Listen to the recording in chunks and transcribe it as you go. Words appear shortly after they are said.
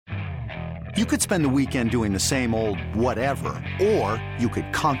You could spend the weekend doing the same old whatever, or you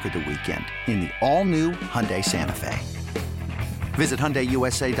could conquer the weekend in the all-new Hyundai Santa Fe. Visit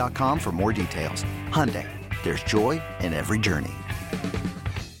HyundaiUSA.com for more details. Hyundai, there's joy in every journey.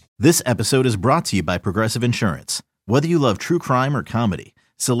 This episode is brought to you by Progressive Insurance. Whether you love true crime or comedy,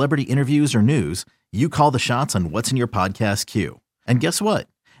 celebrity interviews or news, you call the shots on what's in your podcast queue. And guess what?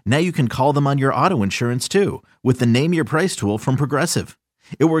 Now you can call them on your auto insurance too with the Name Your Price tool from Progressive.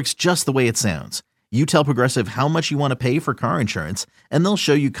 It works just the way it sounds. You tell Progressive how much you want to pay for car insurance, and they'll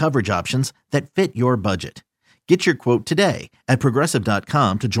show you coverage options that fit your budget. Get your quote today at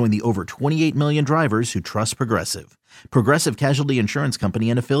Progressive.com to join the over 28 million drivers who trust Progressive. Progressive Casualty Insurance Company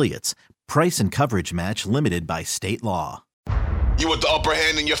and Affiliates. Price and coverage match limited by state law. You want the upper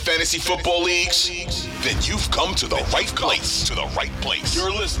hand in your fantasy football leagues? Then you've come to the right place. You're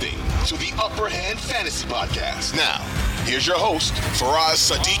listening to the Upper Hand Fantasy Podcast. Now, here's your host,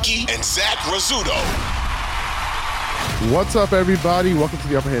 Faraz Siddiqui and Zach Rizzuto. What's up, everybody? Welcome to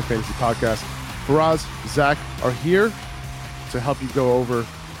the Upper Hand Fantasy Podcast. Faraz, Zach are here to help you go over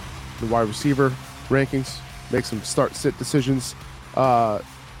the wide receiver rankings, make some start-sit decisions. Going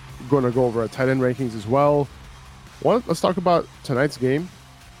to go over our tight end rankings as well. Let's talk about tonight's game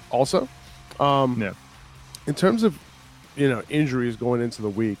also. In terms of, injuries going into the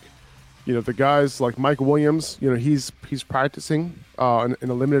week, the guys like Mike Williams, he's practicing in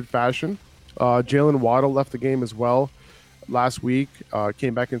a limited fashion. Jalen Waddle left the game as well last week,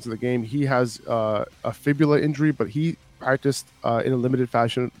 came back into the game. He has a fibula injury, but he practiced in a limited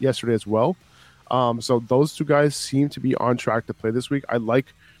fashion yesterday as well. So those two guys seem to be on track to play this week. I like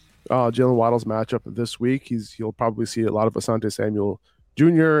Jalen Waddle's matchup this week. He'll probably see a lot of Asante Samuel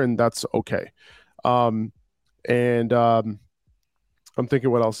Jr., and that's okay. I'm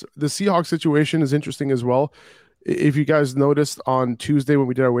thinking what else. The Seahawks situation is interesting as well. If you guys noticed on Tuesday when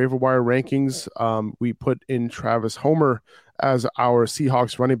we did our waiver wire rankings, we put in Travis Homer as our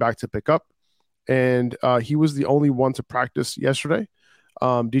Seahawks running back to pick up, and he was the only one to practice yesterday.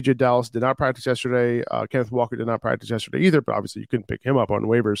 DJ Dallas did not practice yesterday. Kenneth Walker did not practice yesterday either, but obviously you couldn't pick him up on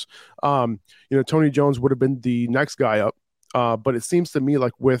waivers. Tony Jones would have been the next guy up. But it seems to me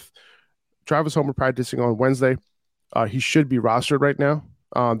like with Travis Homer practicing on Wednesday, he should be rostered right now.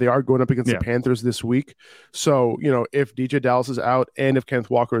 They are going up against the Panthers this week. So, if DJ Dallas is out and if Kenneth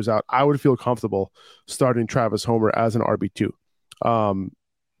Walker is out, I would feel comfortable starting Travis Homer as an RB2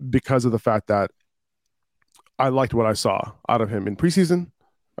 because of the fact that I liked what I saw out of him in preseason.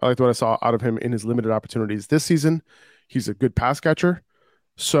 I liked what I saw out of him in his limited opportunities this season. He's a good pass catcher.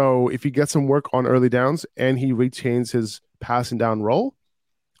 So if he gets some work on early downs and he retains his passing down role,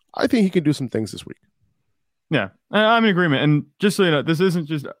 I think he can do some things this week. Yeah, I'm in agreement. And just so you know, this isn't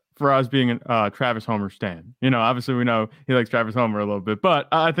just for us being a Travis Homer stan. Obviously we know he likes Travis Homer a little bit, but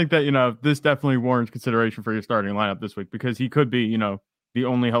I think that, this definitely warrants consideration for your starting lineup this week because he could be, the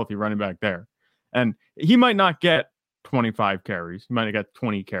only healthy running back there. And he might not get 25 carries. He might not get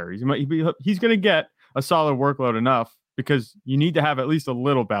 20 carries. He's going to get a solid workload enough because you need to have at least a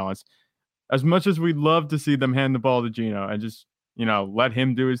little balance. As much as we'd love to see them hand the ball to Geno and just, let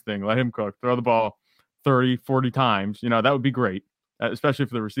him do his thing, let him cook, throw the ball 30, 40 times, that would be great, especially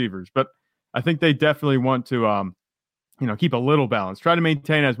for the receivers. But I think they definitely want to, keep a little balance, try to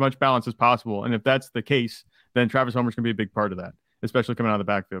maintain as much balance as possible. And if that's the case, then Travis Homer's going to be a big part of that, especially coming out of the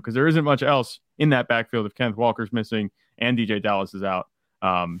backfield, because there isn't much else in that backfield if Kenneth Walker's missing and DJ Dallas is out.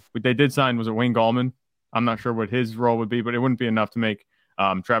 What they did sign was a Wayne Gallman. I'm not sure what his role would be, but it wouldn't be enough to make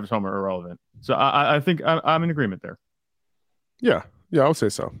Travis Homer irrelevant. So I think I'm in agreement there. Yeah, I would say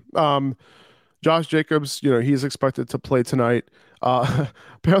so. Josh Jacobs, he's expected to play tonight.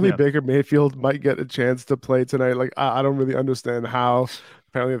 Apparently Baker Mayfield might get a chance to play tonight. Like, I don't really understand how.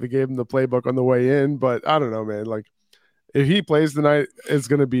 Apparently they gave him the playbook on the way in, but I don't know, man. Like, if he plays tonight, it's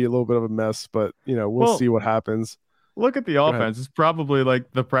going to be a little bit of a mess, but, we'll see what happens. Look at the offense. It's probably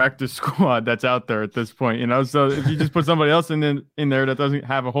like the practice squad that's out there at this point, So if you just put somebody else in there that doesn't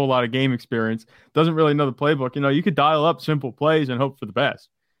have a whole lot of game experience, doesn't really know the playbook, you could dial up simple plays and hope for the best.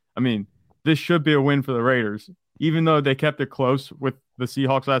 I mean, this should be a win for the Raiders, even though they kept it close with the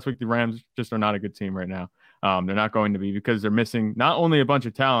Seahawks last week. The Rams just are not a good team right now. They're not going to be because they're missing not only a bunch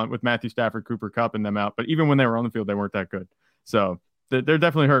of talent with Matthew Stafford, Cooper Kupp, and them out, but even when they were on the field, they weren't that good. So they're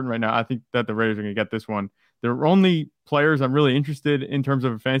definitely hurting right now. I think that the Raiders are going to get this one. The only players I'm really interested in terms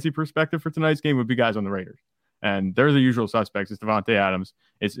of a fantasy perspective for tonight's game would be guys on the Raiders. And they're the usual suspects. It's Devontae Adams.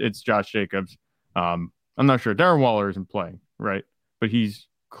 It's Josh Jacobs. I'm not sure. Darren Waller isn't playing, right? But he's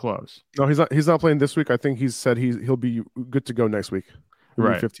close. No, he's not playing this week. I think he's said he'll be good to go next week.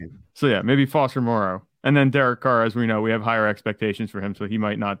 Right. 15. So yeah, maybe Foster Moreau And then Derek Carr, as we know, we have higher expectations for him, so he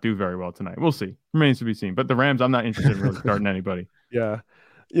might not do very well tonight. We'll see. Remains to be seen. But the Rams, I'm not interested in really starting anybody. Yeah.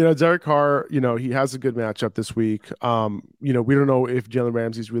 Derek Carr, he has a good matchup this week. We don't know if Jalen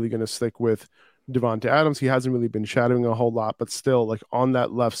Ramsey's really going to stick with Devontae Adams. He hasn't really been shadowing a whole lot, but still, like on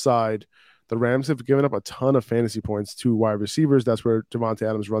that left side, the Rams have given up a ton of fantasy points to wide receivers. That's where Devontae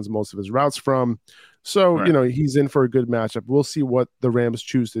Adams runs most of his routes from. So, Right. He's in for a good matchup. We'll see what the Rams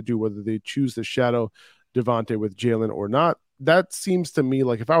choose to do, whether they choose to shadow Devontae with Jalen or not. That seems to me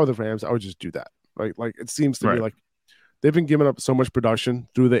like if I were the Rams, I would just do that. Right? Like it seems to me like they've been giving up so much production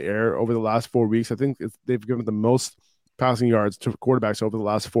through the air over the last 4 weeks. I think they've given the most passing yards to quarterbacks over the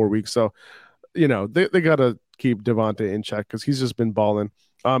last 4 weeks. So, they got to keep Devontae in check because he's just been balling.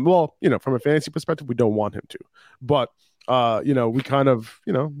 From a fantasy perspective, we don't want him to, but we kind of,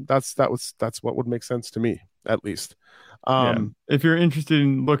 that's what would make sense to me, at least. If you're interested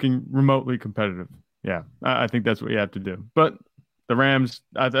in looking remotely competitive, I think that's what you have to do. But the Rams,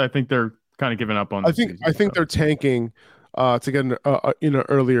 I think they're kind of giving up on. I think they're tanking to get an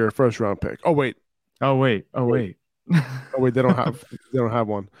earlier first round pick. Oh wait. They don't have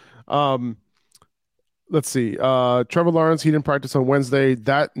one. Let's see. Trevor Lawrence, he didn't practice on Wednesday.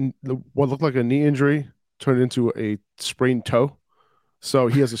 What looked like a knee injury turned into a sprained toe. So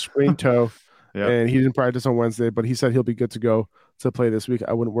he has a sprained toe, and he didn't practice on Wednesday, but he said he'll be good to go to play this week.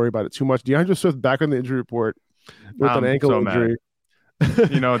 I wouldn't worry about it too much. DeAndre Swift back on the injury report with an ankle injury.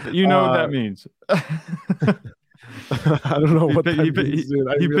 You know what that means. I don't know what that means.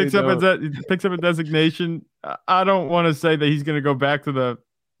 He picks up a designation. I don't want to say that he's going to go back to the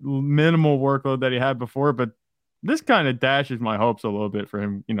minimal workload that he had before, but this kind of dashes my hopes a little bit for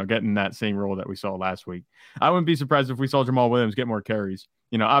him, getting that same role that we saw last week. I wouldn't be surprised if we saw Jamal Williams get more carries.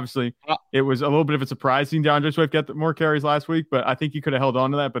 Obviously it was a little bit of a surprise seeing DeAndre Swift get more carries last week, but I think he could have held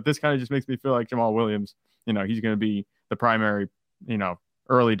on to that. But this kind of just makes me feel like Jamal Williams, he's going to be the primary,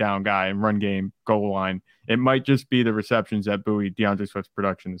 early down guy and run game, goal line. It might just be the receptions that buoy DeAndre Swift's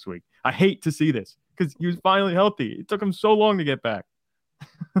production this week. I hate to see this because he was finally healthy. It took him so long to get back.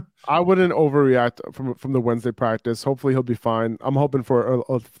 I wouldn't overreact from the Wednesday practice. Hopefully he'll be fine. I'm hoping for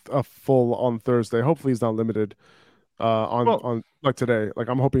a full on Thursday. Hopefully he's not limited on like today. Like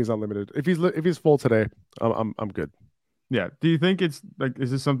I'm hoping he's not limited. If he's full today, I'm good. Yeah. Do you think it's like,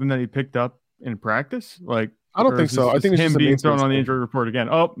 is this something that he picked up in practice? Like, I don't think so. I think it's him just being thrown on the injury report again.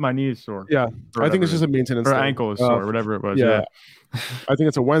 Oh, my knee is sore. Yeah, I think it's just a maintenance or thing. Ankle is sore, whatever it was. Yeah. I think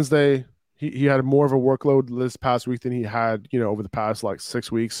it's a Wednesday. He had more of a workload this past week than he had, over the past like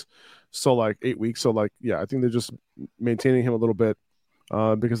 6 weeks. So like 8 weeks. So like, I think they're just maintaining him a little bit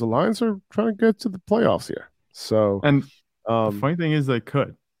because the Lions are trying to get to the playoffs here. So, and the funny thing is they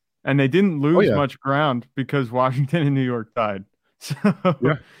could, and they didn't lose much ground because Washington and New York tied. So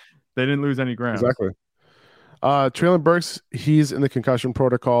they didn't lose any ground. Exactly. Treylon Burks, he's in the concussion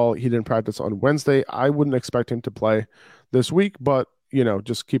protocol. He didn't practice on Wednesday. I wouldn't expect him to play this week, but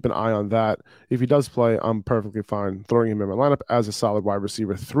just keep an eye on that. If he does play, I'm perfectly fine throwing him in my lineup as a solid wide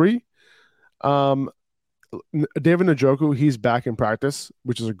receiver 3. David Njoku, he's back in practice,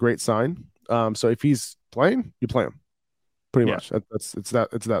 which is a great sign. So if he's playing, you play him. Pretty much. It's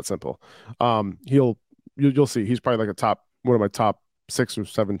that simple. You'll see. He's probably like one of my top 6 or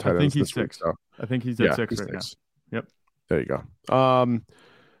 7 tight ends. I think he's 6. So. I think he's at 6 right now. Yep. There you go.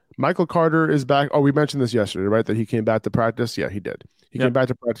 Michael Carter is back. Oh, we mentioned this yesterday, right? That he came back to practice. Yeah, he did. He came back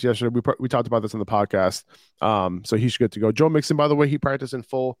to practice yesterday. We talked about this on the podcast. So he should get to go. Joe Mixon, by the way, he practiced in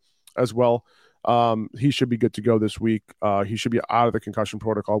full as well. He should be good to go this week. He should be out of the concussion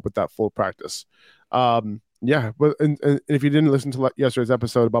protocol with that full practice. But if you didn't listen to yesterday's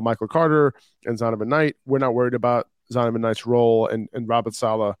episode about Michael Carter and Zonovan Knight, we're not worried about Zonovan Knight's role, and Robert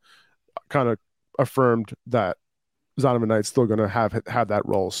Saleh kind of affirmed that Zonovan Knight's still going to have that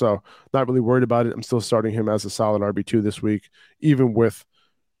role. So not really worried about it. I'm still starting him as a solid RB2 this week, even with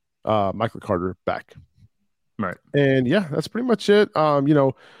Michael Carter back. Right. And that's pretty much it. On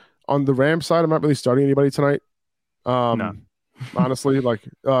the Rams side, I'm not really starting anybody tonight. No. Honestly, like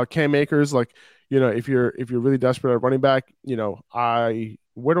Cam Akers, like, if you're really desperate at running back,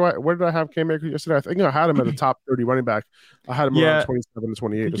 where did I have Cam Akers yesterday? I think I had him at a top 30 running back. I had him around 27 to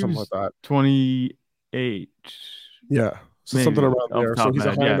 28 or something like that. 28. Yeah. So Maybe. Something around there. So he's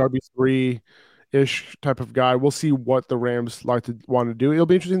a high-end RB3-ish type of guy. We'll see what the Rams want to do. It'll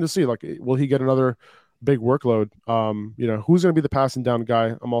be interesting to see. Like, will he get another big workload? Who's going to be the passing down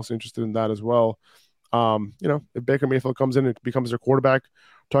guy? I'm also interested in that as well. If Baker Mayfield comes in and becomes their quarterback,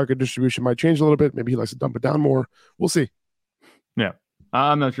 target distribution might change a little bit. Maybe he likes to dump it down more. We'll see. Yeah.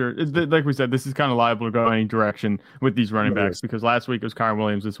 I'm not sure. Like we said, this is kind of liable to go any direction with these running backs because last week it was Kyren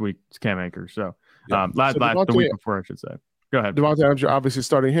Williams. This week it's Cam Akers. So Yeah. The week before, I should say. Go ahead. Davante Adams, you're obviously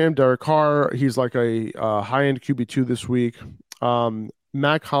starting him. Derek Carr, he's like a high-end QB2 this week.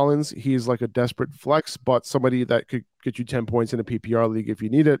 Mac Hollins, he's like a desperate flex, but somebody that could get you 10 points in a PPR league if you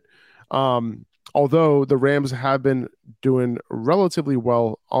need it. Although the Rams have been doing relatively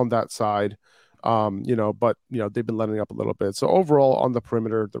well on that side, but they've been letting up a little bit. So overall on the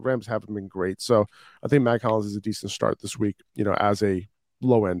perimeter, the Rams haven't been great. So I think Mac Hollins is a decent start this week, as a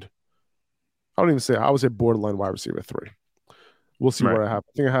low end. I would say borderline wide receiver 3. We'll see where I have.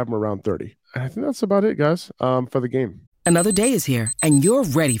 I think I have him around 30. And I think that's about it, guys, for the game. Another day is here, and you're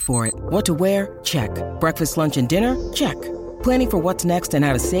ready for it. What to wear? Check. Breakfast, lunch, and dinner? Check. Planning for what's next and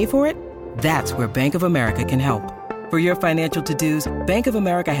how to save for it? That's where Bank of America can help. For your financial to-dos, Bank of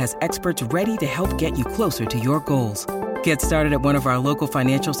America has experts ready to help get you closer to your goals. Get started at one of our local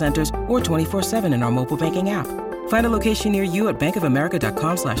financial centers or 24/7 in our mobile banking app. Find a location near you at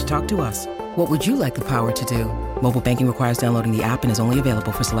bankofamerica.com/talktous. What would you like the power to do? Mobile banking requires downloading the app and is only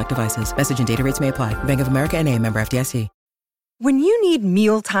available for select devices. Message and data rates may apply. Bank of America N.A., member FDIC. When you need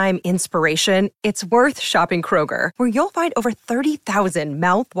mealtime inspiration, it's worth shopping Kroger, where you'll find over 30,000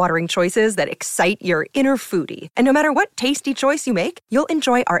 mouth-watering choices that excite your inner foodie. And no matter what tasty choice you make, you'll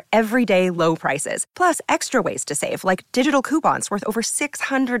enjoy our everyday low prices, plus extra ways to save, like digital coupons worth over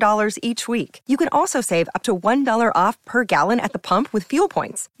 $600 each week. You can also save up to $1 off per gallon at the pump with fuel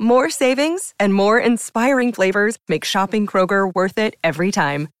points. More savings and more inspiring flavors make shopping Kroger worth it every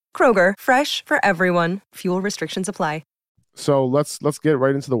time. Kroger, fresh for everyone. Fuel restrictions apply. So let's get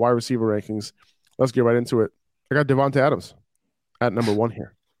right into the wide receiver rankings. Let's get right into it. I got Davante Adams at number 1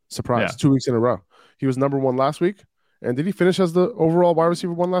 here. Surprise, 2 weeks in a row. He was number 1 last week. And did he finish as the overall wide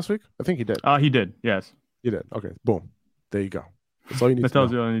receiver 1 last week? I think he did. He did, yes. He did. Okay, boom. There you go. That's all you need to know. That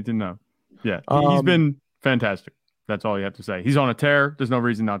tells you all you need to know. Yeah, he's been fantastic. That's all you have to say. He's on a tear. There's no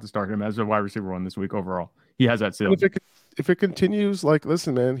reason not to start him as a wide receiver 1 this week overall. He has that ceiling. If it continues,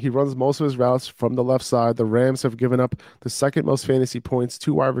 listen, man, he runs most of his routes from the left side. The Rams have given up the second most fantasy points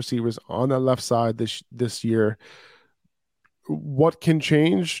to wide receivers on the left side this year. What can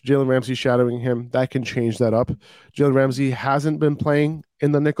change? Jalen Ramsey shadowing him. That can change that up. Jalen Ramsey hasn't been playing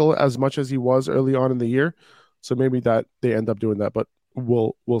in the nickel as much as he was early on in the year. So maybe that they end up doing that, but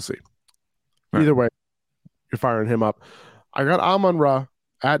we'll see. Right. Either way, you're firing him up. I got Amon-Ra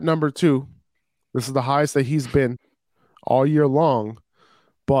at number 2. This is the highest that he's been all year long,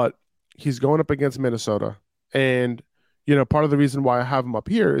 but he's going up against Minnesota. And, part of the reason why I have him up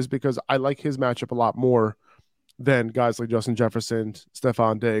here is because I like his matchup a lot more than guys like Justin Jefferson,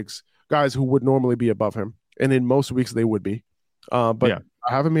 Stephon Diggs, guys who would normally be above him. And in most weeks they would be. I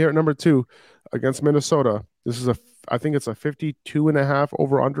have him here at number 2 against Minnesota. This is I think it's a 52.5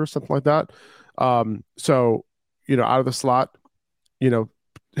 over under, something like that. So, out of the slot,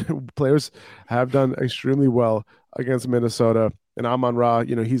 players have done extremely well against Minnesota, and Amon-Ra,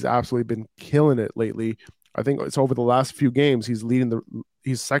 he's absolutely been killing it lately. I think it's over the last few games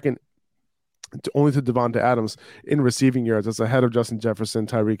he's second only to Davante Adams in receiving yards. That's ahead of Justin Jefferson,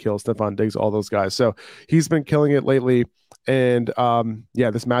 Tyreek Hill, Stephon Diggs, all those guys. So he's been killing it lately, and this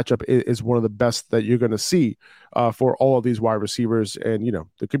matchup is one of the best that you're going to see for all of these wide receivers, and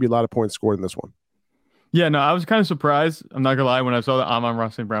there could be a lot of points scored in this one. Yeah, no, I was kind of surprised. I'm not gonna lie, when I saw that Amon-Ra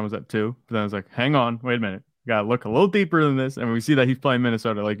St. Brown was at 2, but then I was like, hang on, wait a minute. Got to look a little deeper than this. And we see that he's playing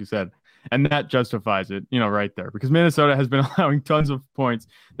Minnesota, like you said. And that justifies it, right there. Because Minnesota has been allowing tons of points.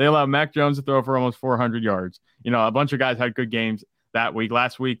 They allowed Mac Jones to throw for almost 400 yards. A bunch of guys had good games that week.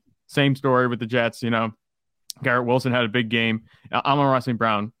 Last week, same story with the Jets. Garrett Wilson had a big game. Amon-Ra St.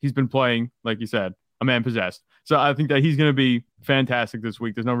 Brown, he's been playing, like you said, a man possessed. So I think that he's going to be fantastic this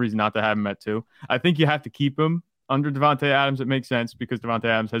week. There's no reason not to have him at 2. I think you have to keep him under Davante Adams. It makes sense because Davante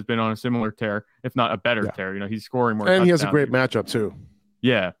Adams has been on a similar tear, if not a better tear. He's scoring more. And he has a great matchup too.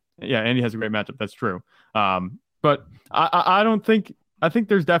 Yeah, and he has a great matchup. That's true. But I don't think. I think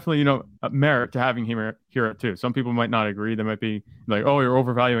there's definitely a merit to having him here at 2. Some people might not agree. They might be like, "Oh, you're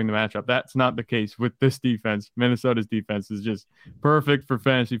overvaluing the matchup." That's not the case with this defense. Minnesota's defense is just perfect for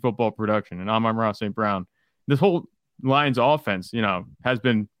fantasy football production. And Amon-Ra St. Brown, this whole Lions offense, has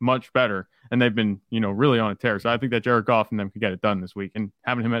been much better, and they've been, really on a tear. So I think that Jared Goff and them could get it done this week, and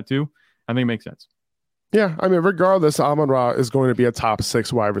having him at 2, I think makes sense. Yeah, I mean, regardless, Amon-Ra is going to be a top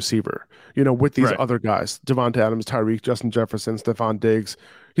 6 wide receiver, with these other guys, Davante Adams, Tyreek, Justin Jefferson, Stephon Diggs.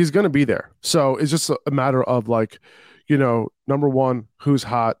 He's going to be there. So it's just a matter of number 1, who's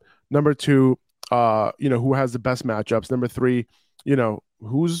hot. Number 2, who has the best matchups. Number 3,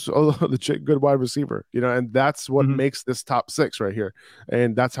 who's a legit good wide receiver, and that's what makes this top 6 right here.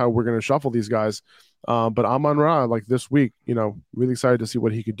 And that's how we're going to shuffle these guys. But Amon-Ra, like this week, really excited to see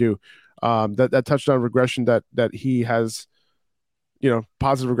what he could do. That touchdown regression that he has,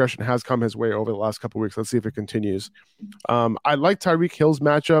 positive regression has come his way over the last couple of weeks. Let's see if it continues. I like Tyreek Hill's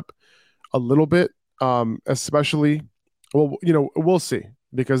matchup a little bit, especially. Well, we'll see,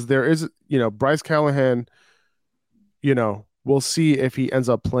 because there is, Bryce Callahan. We'll see if he ends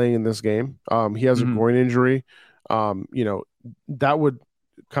up playing in this game. He has a groin injury. That would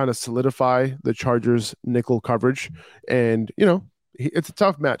kind of solidify the Chargers nickel coverage, and it's a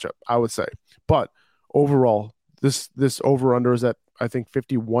tough matchup, I would say. But overall, this over under is at, I think,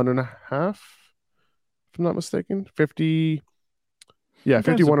 51.5, if I'm not mistaken.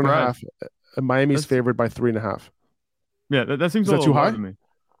 51.5. Miami's favored by 3.5. Yeah, that seems a little too high to me.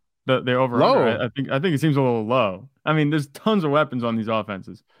 The over low. I think it seems a little low. I mean, there's tons of weapons on these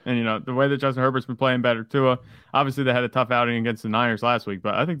offenses, and the way that Justin Herbert's been playing better, Tua. Obviously, they had a tough outing against the Niners last week,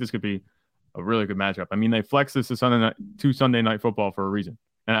 but I think this could be a really good matchup. I mean, they flexed this to Sunday night football for a reason,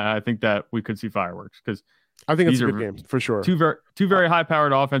 and I think that we could see fireworks, because I think it's a good game for sure. Two very high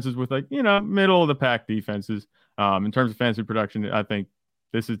powered offenses with middle of the pack defenses. In terms of fantasy production, I think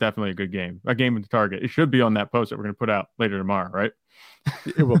this is definitely a good game. A game with the target. It should be on that post that we're going to put out later tomorrow, right?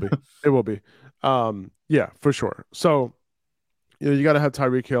 It will be. It will be. Yeah, for sure. So, you got to have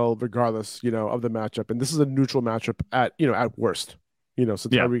Tyreek Hill regardless, of the matchup. And this is a neutral matchup at worst. So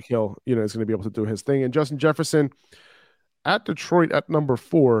Tyreek Hill, is going to be able to do his thing. And Justin Jefferson at Detroit at number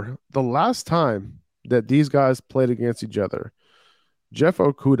 4. The last time that these guys played against each other, Jeff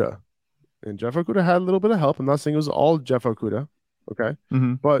Okudah had a little bit of help. I'm not saying it was all Jeff Okudah. Okay.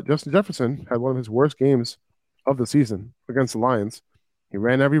 But Justin Jefferson had one of his worst games of the season against the Lions. He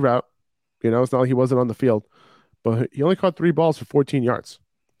ran every route. It's not like he wasn't on the field, but he only caught 3 balls for 14 yards.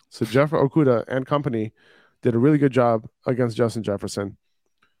 So Jeff Okudah and company did a really good job against Justin Jefferson.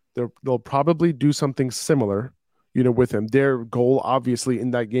 They'll probably do something similar, with him. Their goal, obviously,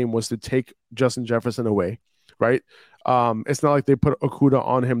 in that game was to take Justin Jefferson away, right? It's not like they put Okudah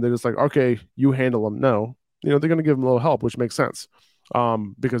on him. They're just like, okay, you handle him. No. They're going to give him a little help, which makes sense.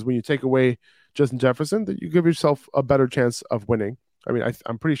 Because when you take away Justin Jefferson, that you give yourself a better chance of winning. I mean,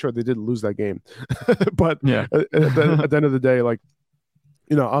 I'm pretty sure they did lose that game, but yeah. at the end of the day,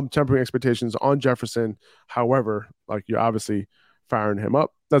 I'm tempering expectations on Jefferson. However, you're obviously firing him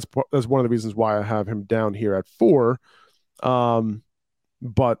up. That's one of the reasons why I have him down here at 4.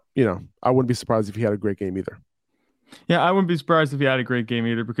 But I wouldn't be surprised if he had a great game either. Yeah, I wouldn't be surprised if he had a great game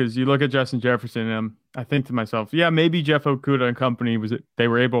either, because you look at Justin Jefferson, and I think to myself, yeah, maybe Jeff Okudah and company they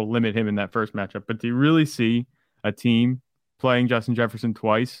were able to limit him in that first matchup. But do you really see a team playing Justin Jefferson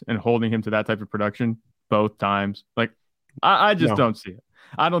twice and holding him to that type of production both times? I just don't see it.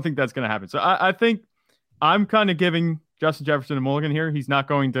 I don't think that's going to happen. So I think I'm kind of giving Justin Jefferson a mulligan here. He's not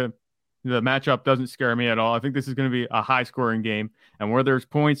going to. The matchup doesn't scare me at all. I think this is going to be a high-scoring game, and where there's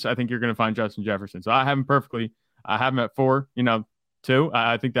points, I think you're going to find Justin Jefferson. So I have him at 4, 2.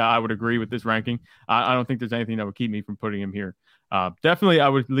 I think that I would agree with this ranking. I don't think there's anything that would keep me from putting him here. Definitely, I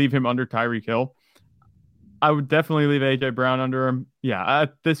would leave him under Tyreek Hill. I would definitely leave A.J. Brown under him. Yeah,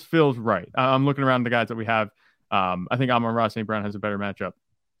 this feels right. I'm looking around the guys that we have. I think Amon-Ra St. Brown has a better matchup.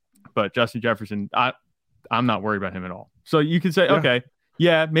 But Justin Jefferson, I'm not worried about him at all. So you could say, okay,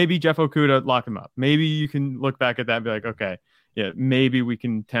 yeah, maybe Jeff Okudah, lock him up. Maybe you can look back at that and be like, okay, yeah, maybe we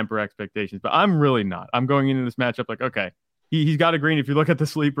can temper expectations. But I'm really not. I'm going into this matchup like, okay, he's got a green. If you look at the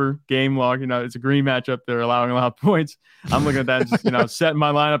sleeper game log, it's a green matchup. They're allowing a lot of points. I'm looking at that, just, setting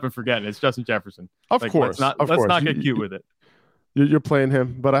my lineup and forgetting it's Justin Jefferson. Of course. Let's not get cute with it. You're playing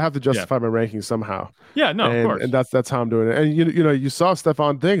him, but I have to justify my rankings somehow. Yeah, no, of course. And that's how I'm doing it. And you saw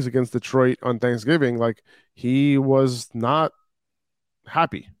Stephon Diggs against Detroit on Thanksgiving. He was not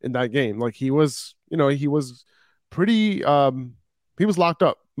happy in that game. He was pretty he was locked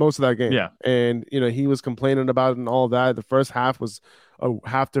up most of that game. Yeah. And he was complaining about it and all that. The first half was a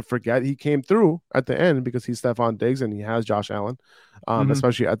half to forget. He came through at the end because he's Stephon Diggs and he has Josh Allen,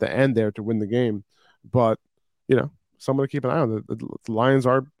 especially at the end there to win the game. But someone to keep an eye on. The Lions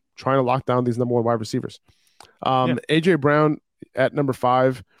are trying to lock down these number 1 wide receivers. A.J. Brown at number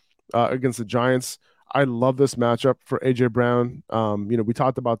 5 against the Giants. I love this matchup for A.J. Brown. We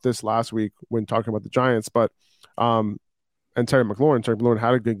talked about this last week when talking about the Giants, but and Terry McLaurin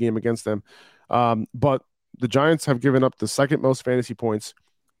had a good game against them. But the Giants have given up the second most fantasy points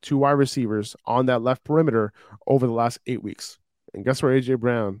to wide receivers on that left perimeter over the last 8 weeks. And guess where A.J.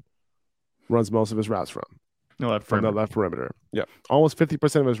 Brown runs most of his routes from? From the left perimeter. Yeah. Almost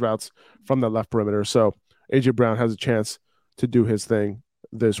 50% of his routes from the left perimeter. So A.J. Brown has a chance to do his thing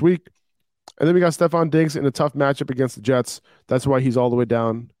this week. And then we got Stephon Diggs in a tough matchup against the Jets. That's why he's all the way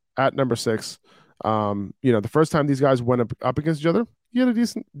down at number 6. The first time these guys went up against each other, he had a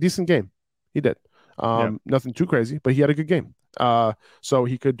decent game. He did. Nothing too crazy, but he had a good game. So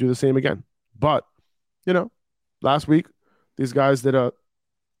he could do the same again. But, last week, these guys did a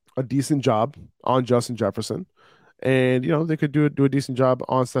decent job on Justin Jefferson. And, they could do a decent job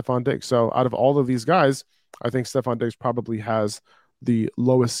on Stefon Diggs. So out of all of these guys, I think Stefon Diggs probably has the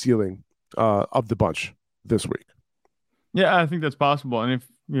lowest ceiling of the bunch this week. Yeah, I think that's possible. And if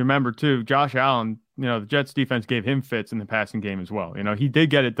you remember, too, Josh Allen, the Jets defense gave him fits in the passing game as well. He did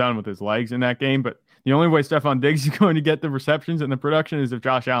get it done with his legs in that game, but the only way Stefon Diggs is going to get the receptions and the production is if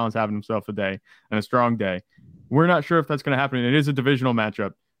Josh Allen's having himself a day and a strong day. We're not sure if that's going to happen. It is a divisional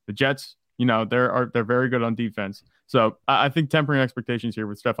matchup. The Jets, they're very good on defense. So I think tempering expectations here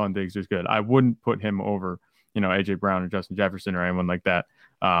with Stefon Diggs is good. I wouldn't put him over, AJ Brown or Justin Jefferson or anyone like that.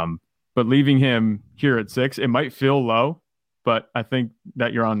 But leaving him here at 6, it might feel low, but I think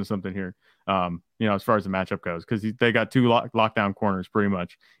that you're onto something here. As far as the matchup goes, because they got 2 lockdown corners pretty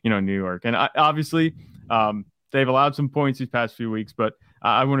much, in New York. And obviously they've allowed some points these past few weeks, but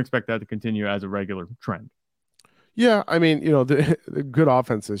I wouldn't expect that to continue as a regular trend. Yeah, I mean, the good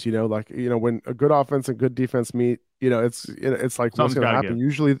offenses, when a good offense and good defense meet, it's like what's going to happen.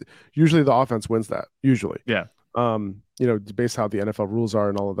 Usually the offense wins that. Usually, yeah. Based how the NFL rules are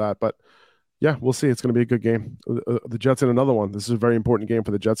and all of that. But yeah, we'll see. It's going to be a good game. The Jets in another one. This is a very important game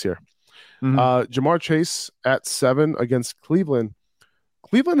for the Jets here. Mm-hmm. Ja'Marr Chase at 7 against Cleveland.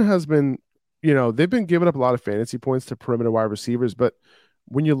 Cleveland has been, they've been giving up a lot of fantasy points to perimeter wide receivers, but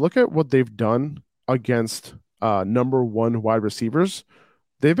when you look at what they've done against number 1 wide receivers,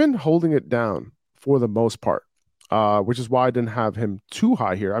 they've been holding it down for the most part, which is why I didn't have him too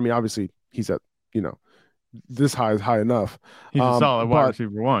high here. I mean, obviously he's at, this high is high enough. He's a solid wide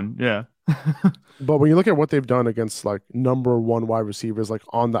receiver 1. Yeah. But when you look at what they've done against like number 1 wide receivers, like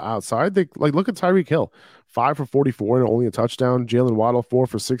on the outside, they look at Tyreek Hill, 5 for 44 and only a touchdown. Jalen Waddle, 4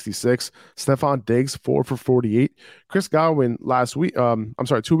 for 66. Stefon Diggs, 4 for 48. Chris Godwin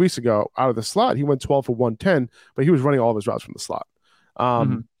 2 weeks ago out of the slot, he went 12 for 110, but he was running all of his routes from the slot.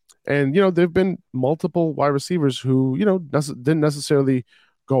 And there've been multiple wide receivers who didn't necessarily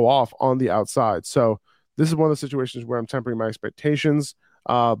go off on the outside. So this is one of the situations where I'm tempering my expectations.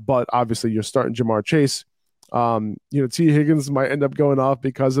 But obviously you're starting Ja'Marr Chase. T. Higgins might end up going off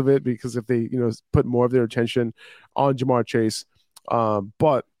because of it, because if they, put more of their attention on Ja'Marr Chase.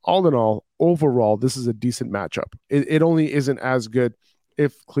 But all in all, overall, this is a decent matchup. It only isn't as good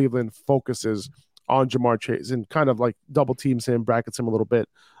if Cleveland focuses on Ja'Marr Chase and kind of like double teams him, brackets him a little bit.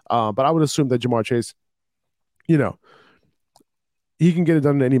 But I would assume that Ja'Marr Chase, he can get it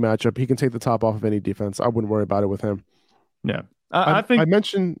done in any matchup. He can take the top off of any defense. I wouldn't worry about it with him. Yeah. I think I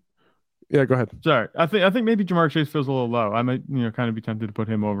mentioned. Yeah, go ahead. Sorry, I think maybe Ja'Marr Chase feels a little low. I might kind of be tempted to put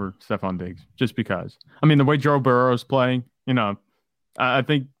him over Stefon Diggs just because. I mean, the way Joe Burrow is playing, I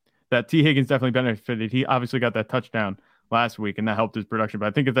think that T. Higgins definitely benefited. He obviously got that touchdown last week, and that helped his production. But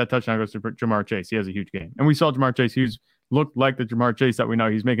I think if that touchdown goes to Ja'Marr Chase, he has a huge game. And we saw Ja'Marr Chase. He looked like the Ja'Marr Chase that we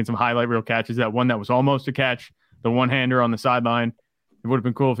know. He's making some highlight reel catches. That one that was almost a catch, the one-hander on the sideline. It would have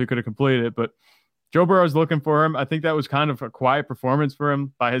been cool if he could have completed it, but Joe Burrow's looking for him. I think that was kind of a quiet performance for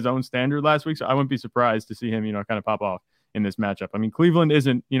him by his own standard last week. So I wouldn't be surprised to see him, kind of pop off in this matchup. I mean, Cleveland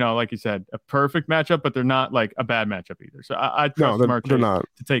isn't, like you said, a perfect matchup, but they're not like a bad matchup either. So I trust Ja'Marr Chase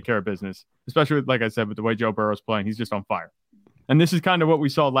to take care of business, especially with, like I said, with the way Joe Burrow's playing. He's just on fire. And this is kind of what we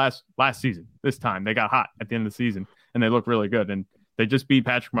saw last season. This time they got hot at the end of the season and they look really good. And they just beat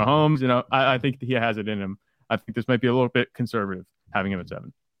Patrick Mahomes. I think he has it in him. I think this might be a little bit conservative having him at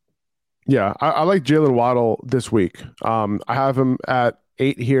 7. Yeah, I like Jalen Waddle this week. I have him at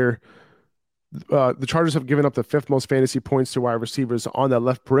 8 here. The Chargers have given up the 5th most fantasy points to wide receivers on that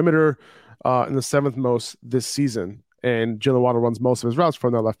left perimeter and the 7th most this season. And Jalen Waddle runs most of his routes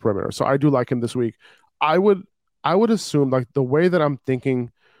from that left perimeter. So I do like him this week. I would assume, like the way that I'm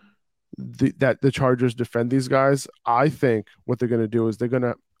thinking that the Chargers defend these guys, I think what they're going to do is they're going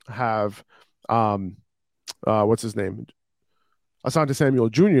to have what's his name? Asante Samuel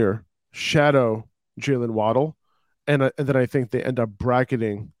Jr. shadow Jalen Waddle, and then I think they end up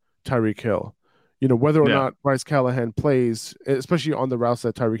bracketing Tyreek Hill. Whether or not Bryce Callahan plays, especially on the routes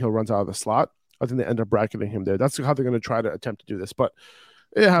that Tyreek Hill runs out of the slot, I think they end up bracketing him there. That's how they're going to try to attempt to do this, but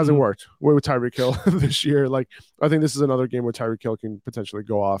it hasn't worked. We're with Tyreek Hill this year. Like, I think this is another game where Tyreek Hill can potentially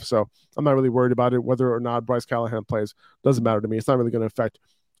go off. So I'm not really worried about it. Whether or not Bryce Callahan plays doesn't matter to me. It's not really going to affect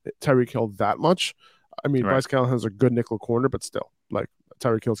Tyreek Hill that much. I mean, Bryce Callahan's a good nickel corner, but still, like,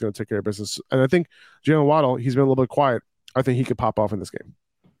 Tyreek Hill's going to take care of business. And I think Jalen Waddle, he's been a little bit quiet. I think he could pop off in this game.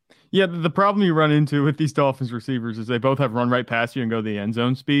 Yeah, the problem you run into with these Dolphins receivers is they both have run right past you and go the end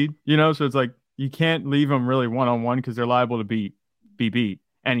zone speed, so it's like you can't leave them really one-on-one because they're liable to be beat.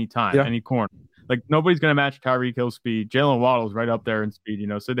 anytime, any corner. Like nobody's going to match Tyreek Hill's speed. Jalen Waddle's right up there in speed,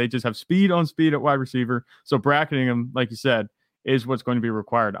 so they just have speed on speed at wide receiver. So bracketing them, like you said, is what's going to be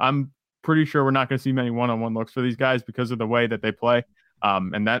required. I'm pretty sure we're not going to see many one-on-one looks for these guys because of the way that they play.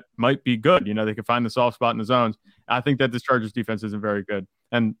 And that might be good. They can find the soft spot in the zones. I think that this Chargers defense isn't very good.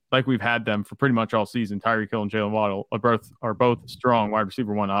 And like we've had them for pretty much all season, Tyreek Hill and Jalen Waddle are both strong wide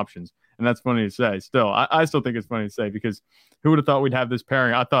receiver one options. And that's funny to say. Still, I still think it's funny to say because who would have thought we'd have this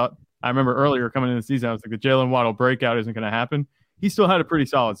pairing? I remember earlier coming into the season, I was like, the Jalen Waddle breakout isn't going to happen. He still had a pretty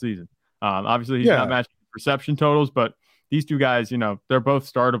solid season. Obviously, he's not matching reception totals, but these two guys, they're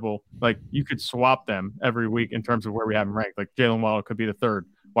both startable. Like you could swap them every week in terms of where we have them ranked. Like Jalen Waddle could be the third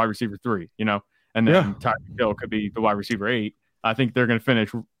wide receiver 3, and then Tyreek Hill could be the wide receiver 8. I think they're going to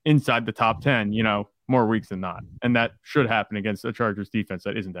finish inside the top 10, more weeks than not. And that should happen against a Chargers defense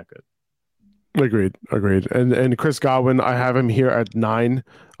that isn't that good. Agreed. And Chris Godwin, I have him here at 9.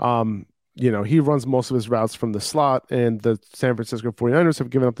 He runs most of his routes from the slot, and the San Francisco 49ers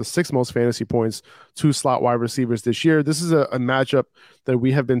have given up the 6th most fantasy points to slot wide receivers this year. This is a matchup that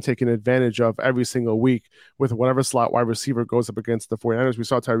we have been taking advantage of every single week with whatever slot wide receiver goes up against the 49ers. We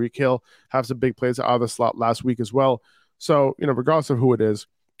saw Tyreek Hill have some big plays out of the slot last week as well. So, regardless of who it is,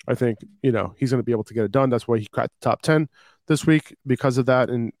 I think, he's going to be able to get it done. That's why he cracked the top 10 this week because of that.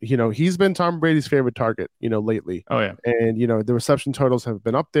 And, he's been Tom Brady's favorite target, lately. Oh, yeah. And, the reception totals have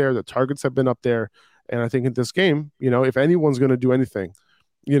been up there. The targets have been up there. And I think in this game, if anyone's going to do anything,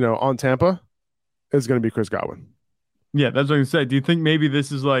 on Tampa, it's going to be Chris Godwin. Yeah, that's what I was going to say. Do you think maybe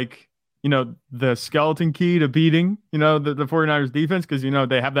this is like, the skeleton key to beating, the 49ers defense? Because,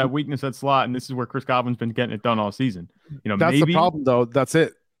 they have that weakness at slot, and this is where Chris Godwin's been getting it done all season. That's the problem, though. That's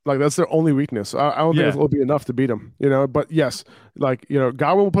it. Like, that's their only weakness. I don't think it'll be enough to beat them, But yes,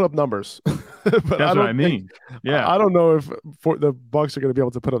 Godwin will put up numbers. But that's what I mean. Yeah. I don't know if the Bucs are going to be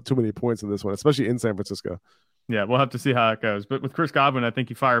able to put up too many points in this one, especially in San Francisco. Yeah, we'll have to see how it goes. But with Chris Godwin, I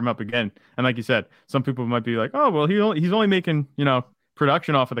think you fire him up again. And like you said, some people might be like, oh, well, he's only making,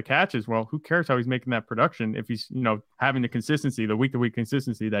 production off of the catches. Well, who cares how he's making that production if he's, having the consistency, the week-to-week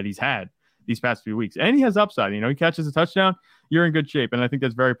consistency that he's had these past few weeks. And he has upside. He catches a touchdown, you're in good shape. And I think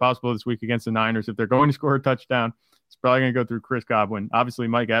that's very possible this week against the Niners. If they're going to score a touchdown, it's probably going to go through Chris Godwin. Obviously,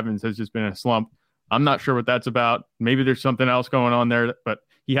 Mike Evans has just been in a slump. I'm not sure what that's about. Maybe there's something else going on there, but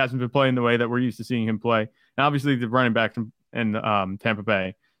he hasn't been playing the way that we're used to seeing him play. And obviously, the running backs in Tampa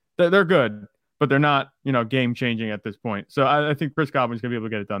Bay, they're good, but they're not, game-changing at this point. So I think Chris Godwin's going to be able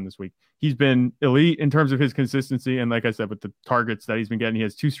to get it done this week. He's been elite in terms of his consistency, and like I said, with the targets that he's been getting, he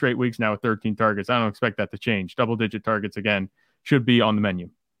has 2 straight weeks now with 13 targets. I don't expect that to change. Double-digit targets, again, should be on the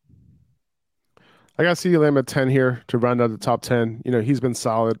menu. I got CeeDee Lamb at 10 here to round out the top 10. He's been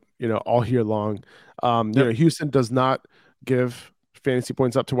solid, all year long. Houston does not give fantasy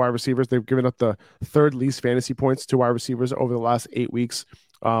points up to wide receivers. They've given up the 3rd least fantasy points to wide receivers over the last 8 weeks,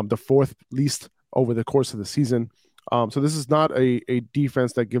 the 4th least over the course of the season. So this is not a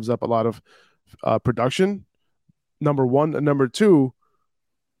defense that gives up a lot of production, number one. And number two,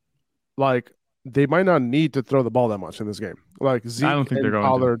 they might not need to throw the ball that much in this game. Like Zeke and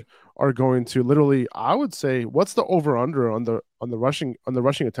Pollard are going to literally, I would say, what's the over/under on the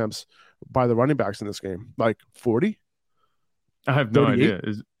rushing attempts by the running backs in this game? Like 40? I have no idea.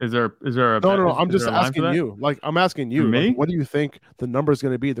 Is there a no? I'm just asking you. Like, I'm asking you. Me? Like, what do you think the number is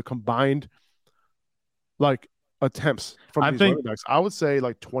going to be? The combined attempts from these running backs. I would say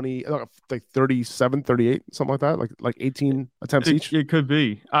 20, 37, 38, something like that. Like 18 attempts each. It could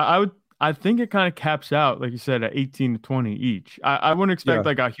be. I think it kind of caps out, like you said, at 18 to 20 each. I wouldn't expect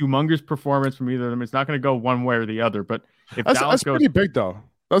a humongous performance from either of them. It's not going to go one way or the other. But if that's pretty big, though.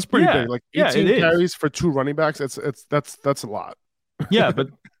 That's pretty big. Like 18 carries for 2 running backs. That's a lot. Yeah, but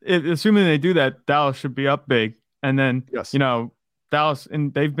assuming they do that, Dallas should be up big. And then Dallas,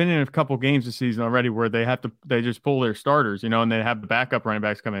 and they've been in a couple games this season already where they just pull their starters, and they have the backup running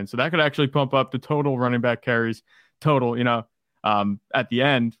backs come in. So that could actually pump up the total running back carries total, at the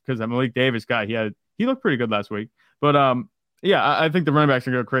end, because that Malik Davis guy, he looked pretty good last week. But I think the running backs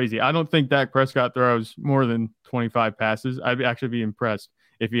are going to go crazy. I don't think Dak Prescott throws more than 25 passes. I'd actually be impressed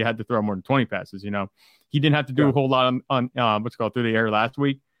if he had to throw more than 20 passes. He didn't have to do a whole lot on through the air last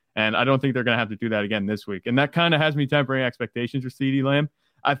week. And I don't think they're going to have to do that again this week. And that kind of has me tempering expectations for CeeDee Lamb.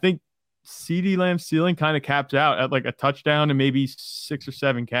 I think CeeDee Lamb's ceiling kind of caps out at like a touchdown and maybe 6 or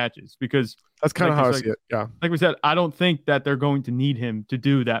 7 catches, because that's kind of how I see it. Yeah. Like we said, I don't think that they're going to need him to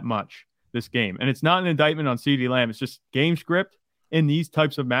do that much this game. And it's not an indictment on CeeDee Lamb. It's just game script in these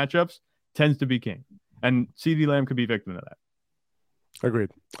types of matchups tends to be king. And CeeDee Lamb could be victim of that. Agreed.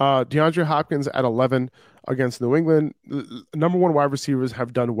 DeAndre Hopkins at 11 against New England. The number one wide receivers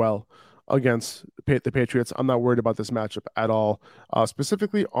have done well against the Patriots. I'm not worried about this matchup at all.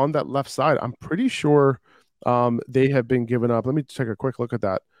 Specifically on that left side, I'm pretty sure they have been given up. Let me take a quick look at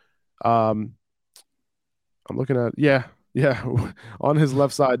that. I'm looking at, yeah. On his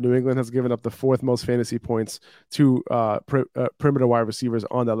left side, New England has given up the fourth most fantasy points to perimeter wide receivers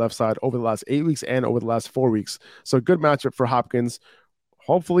on that left side over the last 8 weeks and over the last 4 weeks. So good matchup for Hopkins.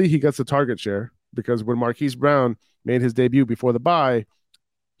 Hopefully he gets the target share, because when Marquise Brown made his debut before the bye,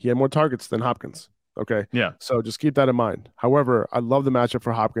 he had more targets than Hopkins. Okay. Yeah. So just keep that in mind. However, I love the matchup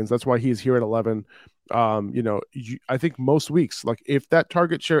for Hopkins. That's why he's here at 11. I think most weeks, like if that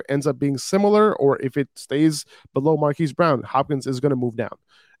target share ends up being similar, or if it stays below Marquise Brown, Hopkins is going to move down.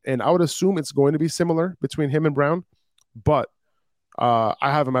 And I would assume it's going to be similar between him and Brown, but I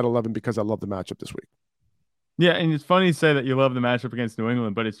have him at 11 because I love the matchup this week. Yeah, and it's funny to say that you love the matchup against New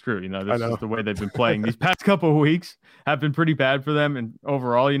England, but it's true. This is the way they've been playing. These past couple of weeks have been pretty bad for them, and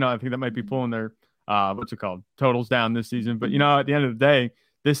overall, I think that might be pulling their totals down this season. But at the end of the day,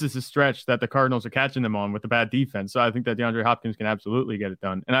 this is a stretch that the Cardinals are catching them on with a bad defense. So I think that DeAndre Hopkins can absolutely get it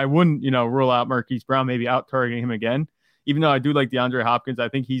done. And I wouldn't, rule out Marquise Brown maybe out targeting him again, even though I do like DeAndre Hopkins. I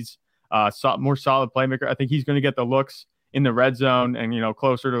think he's more solid playmaker. I think he's going to get the looks in the red zone and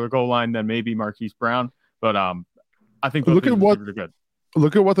closer to the goal line than maybe Marquise Brown. But I think look at what are good.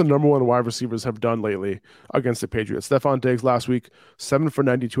 Look at what the number one wide receivers have done lately against the Patriots. Stephon Diggs last week, 7 for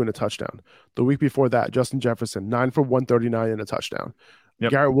 92 and a touchdown. The week before that, Justin Jefferson, 9 for 139 and a touchdown.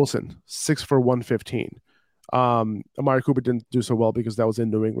 Yep. Garrett Wilson, 6 for 115. Amari Cooper didn't do so well because that was in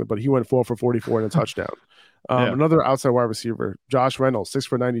New England, but he went 4 for 44 and a touchdown. Another outside wide receiver, Josh Reynolds, 6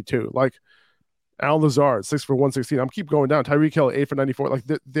 for 92. Like Al Lazard, 6 for 116. I'm keep going down. Tyreek Hill, 8 for 94. Like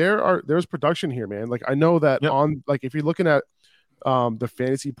there's production here, man. Like I know that if you're looking at the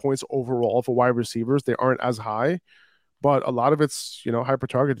fantasy points overall for wide receivers, they aren't as high, but a lot of it's hyper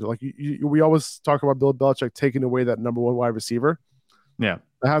targeted. Like we always talk about Bill Belichick taking away that number one wide receiver. Yeah,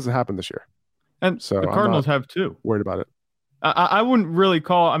 that hasn't happened this year, and so the Cardinals have too. Worried about it. I wouldn't really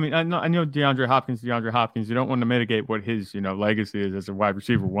call. I mean, I know DeAndre Hopkins. You don't want to mitigate what his legacy is as a wide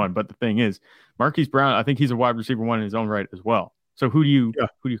receiver one. But the thing is, Marquise Brown, I think he's a wide receiver one in his own right as well. So who do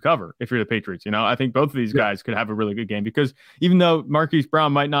you cover if you're the Patriots? I think both of these guys could have a really good game, because even though Marquise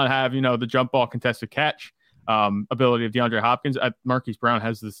Brown might not have the jump ball contested catch ability of DeAndre Hopkins, Marquise Brown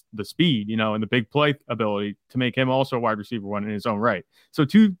has the speed and the big play ability to make him also a wide receiver one in his own right. So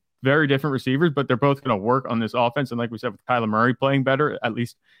two very different receivers, but they're both going to work on this offense. And like we said, with Kyler Murray playing better, at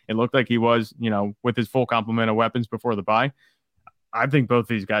least it looked like he was with his full complement of weapons before the bye. I think both of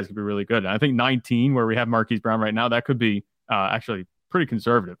these guys could be really good. And I think 19, where we have Marquise Brown right now, that could be actually pretty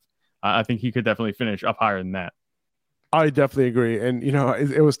conservative. I think he could definitely finish up higher than that. I definitely agree. And,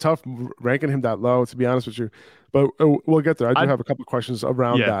 it was tough ranking him that low, to be honest with you. But we'll get there. I do have a couple of questions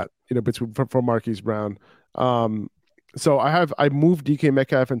around that, for Marquise Brown. So I moved DK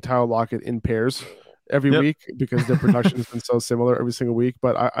Metcalf and Tyler Lockett in pairs every week because their production has been so similar every single week.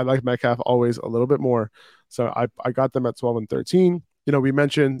 But I like Metcalf always a little bit more. So I got them at 12 and 13. We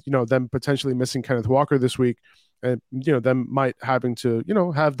mentioned, them potentially missing Kenneth Walker this week, and, them might having to,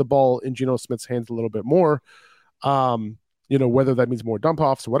 have the ball in Geno Smith's hands a little bit more. Whether that means more dump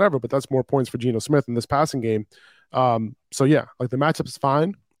offs or whatever, but that's more points for Geno Smith in this passing game. So yeah, like the matchup is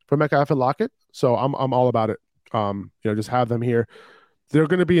fine for Metcalf and Lockett. So I'm all about it. Just have them here. They're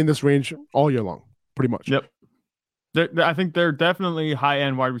going to be in this range all year long, pretty much. Yep. I think they're definitely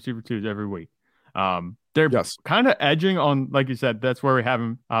high-end wide receiver twos every week. They're kind of edging on, like you said, that's where we have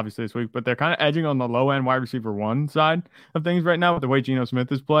them obviously this week, but they're kind of edging on the low-end wide receiver one side of things right now with the way Geno Smith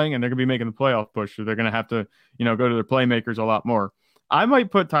is playing, and they're going to be making the playoff push, so they're going to have to, go to their playmakers a lot more. I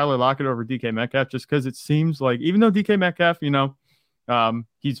might put Tyler Lockett over DK Metcalf just because it seems like, even though DK Metcalf,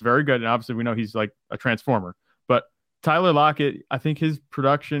 he's very good, and obviously we know he's like a transformer, but Tyler Lockett, I think his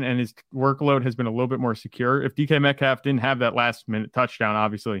production and his workload has been a little bit more secure. If DK Metcalf didn't have that last-minute touchdown,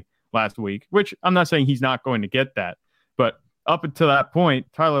 obviously, last week, which I'm not saying he's not going to get that, but up until that point,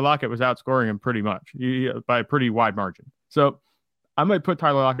 Tyler Lockett was outscoring him pretty much by a pretty wide margin. So I might put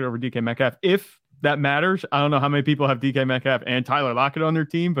Tyler Lockett over DK Metcalf if that matters. I don't know how many people have DK Metcalf and Tyler Lockett on their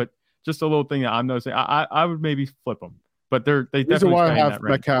team, but just a little thing that I'm noticing. I would maybe flip them, but they definitely stay in that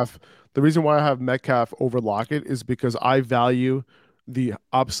range. The reason why I have Metcalf over Lockett is because I value the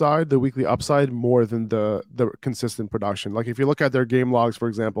upside, the weekly upside, more than the consistent production. Like if you look at their game logs, for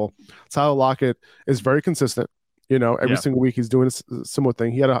example, Tyler Lockett is very consistent. Every single week he's doing a similar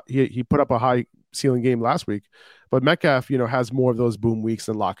thing. He put up a high ceiling game last week, but Metcalf, has more of those boom weeks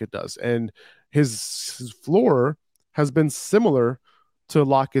than Lockett does, and his floor has been similar to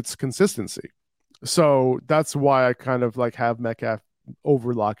Lockett's consistency. So that's why I kind of like have Metcalf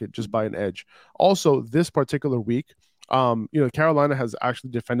over Lockett just by an edge. Also, this particular week, Carolina has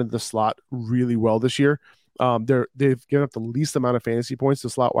actually defended the slot really well this year. They've given up the least amount of fantasy points to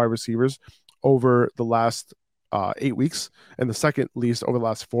slot wide receivers over the last 8 weeks, and the second least over the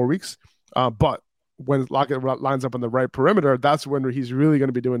last 4 weeks. But when Lockett lines up on the right perimeter, that's when he's really going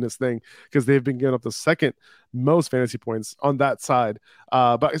to be doing this thing, because they've been giving up the second most fantasy points on that side.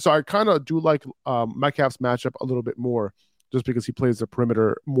 But so I kind of do like Metcalf's matchup a little bit more, just because he plays the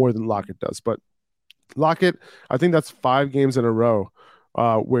perimeter more than Lockett does. But Lockett, I think that's 5 games in a row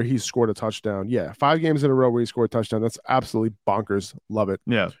where he scored a touchdown. Yeah, 5 games in a row where he scored a touchdown. That's absolutely bonkers. Love it.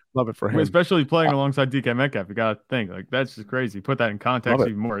 Yeah. Love it for him. Especially playing alongside DK Metcalf. You got to think, like, that's just crazy. Put that in context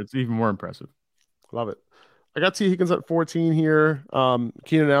even more. It's even more impressive. Love it. I got T. Higgins at 14 here.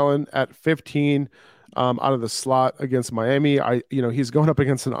 Keenan Allen at 15 out of the slot against Miami. He's going up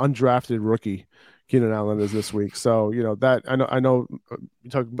against an undrafted rookie. Keenan Allen is this week. So, that I know you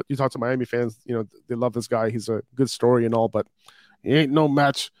talk to Miami fans, they love this guy. He's a good story and all, but he ain't no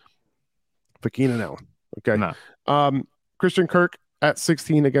match for Keenan Allen. Okay. No. Christian Kirk at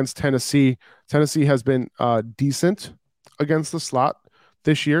 16 against Tennessee. Tennessee has been decent against the slot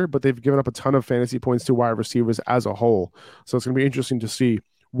this year, but they've given up a ton of fantasy points to wide receivers as a whole. So it's going to be interesting to see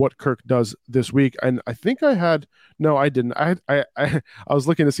what Kirk does this week. And I think I didn't. I was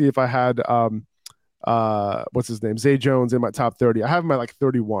looking to see if I had what's his name, Zay Jones in my top 30. I have him at like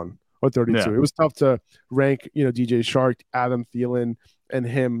 31 or 32. Yeah. It was tough to rank, DJ Shark, Adam Thielen, and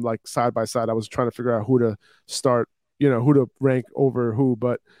him like side by side. I was trying to figure out who to start, who to rank over who.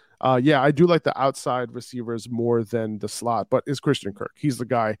 But I do like the outside receivers more than the slot. But it's Christian Kirk. He's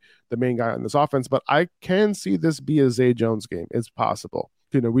the main guy on this offense. But I can see this be a Zay Jones game. It's possible.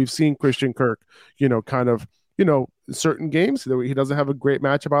 We've seen Christian Kirk, kind of, certain games he doesn't have a great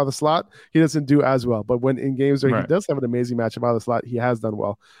matchup out of the slot, he doesn't do as well. But when in games where he does have an amazing matchup out of the slot, he has done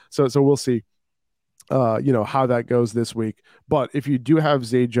well. So we'll see, how that goes this week. But if you do have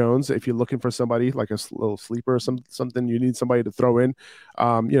Zay Jones, if you're looking for somebody like a little sleeper or something, you need somebody to throw in,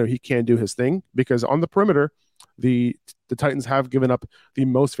 he can do his thing, because on the perimeter, the Titans have given up the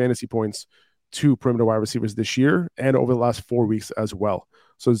most fantasy points to perimeter wide receivers this year and over the last 4 weeks as well.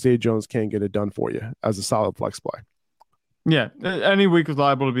 So Zay Jones can get it done for you as a solid flex play. Yeah, any week is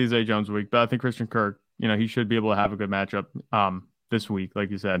liable to be Zay Jones week, but I think Christian Kirk, he should be able to have a good matchup this week,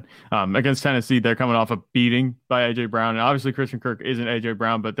 like you said. Against Tennessee, they're coming off a beating by A.J. Brown, and obviously Christian Kirk isn't A.J.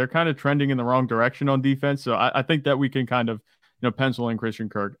 Brown, but they're kind of trending in the wrong direction on defense. So I think that we can kind of pencil in Christian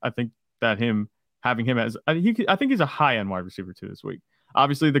Kirk. I think that having him as I think he's a high end wide receiver too this week.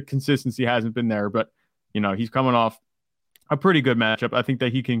 Obviously the consistency hasn't been there, but he's coming off a pretty good matchup. I think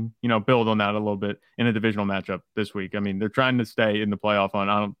that he can, build on that a little bit in a divisional matchup this week. I mean, they're trying to stay in the playoff hunt.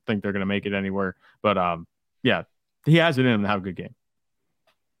 I don't think they're going to make it anywhere, but he has it in him to have a good game.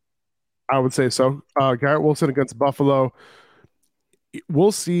 I would say so. Garrett Wilson against Buffalo.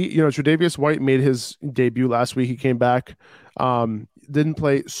 We'll see. Tre'Davious White made his debut last week. He came back, didn't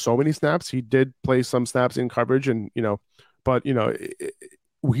play so many snaps. He did play some snaps in coverage, and but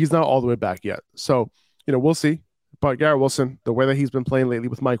he's not all the way back yet. So we'll see. But Garrett Wilson, the way that he's been playing lately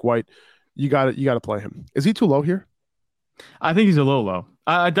with Mike White, you got to play him. Is he too low here? I think he's a little low.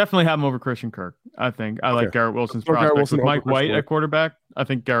 I definitely have him over Christian Kirk. I think I like Garrett Wilson's prospects. With Mike White at quarterback, I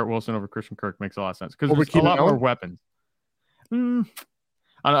think Garrett Wilson over Christian Kirk makes a lot of sense because there's a lot more weapons.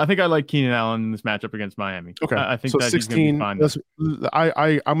 I think I like Keenan Allen in this matchup against Miami. Okay, I think so that 16, he's going to be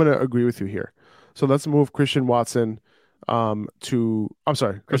fine. I'm going to agree with you here. So let's move Christian Watson Garrett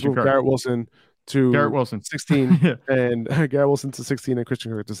Wilson to Garrett Wilson 16 and Garrett Wilson to 16 and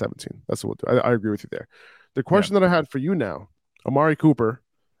Christian Kirk to 17. That's what we'll do. I agree with you there. The question that I had for you now, Amari Cooper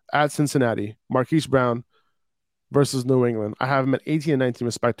at Cincinnati, Marquise Brown versus New England. I have them at 18 and 19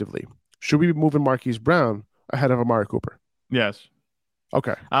 respectively. Should we be moving Marquise Brown ahead of Amari Cooper? Yes.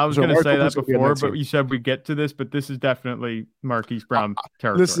 Okay. I was going to say that before, but you said we get to this, but this is definitely Marquise Brown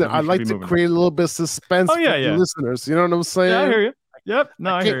territory. Listen, I like to create a little bit of suspense for the listeners. You know what I'm saying? Yeah, I hear you. Yep.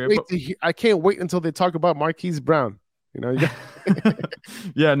 No, I hear you. I can't wait until they talk about Marquise Brown.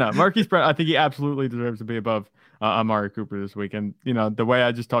 Yeah, no, Marquise Brown, I think he absolutely deserves to be above Amari Cooper this week. And, the way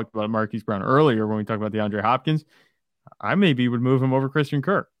I just talked about Marquise Brown earlier when we talked about DeAndre Hopkins, I maybe would move him over Christian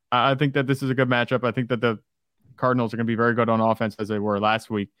Kirk. I think that this is a good matchup. I think that the Cardinals are going to be very good on offense as they were last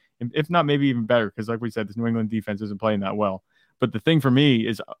week, if not maybe even better, because like we said, this New England defense isn't playing that well. But the thing for me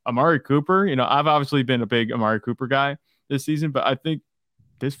is Amari Cooper. I've obviously been a big Amari Cooper guy this season, but I think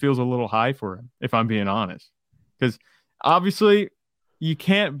this feels a little high for him, if I'm being honest, because obviously you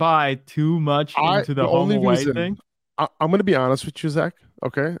can't buy too much into the home away thing. I'm going to be honest with you, Zach.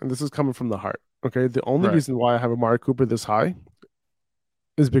 Okay, and this is coming from the heart. Okay, the only reason why I have Amari Cooper this high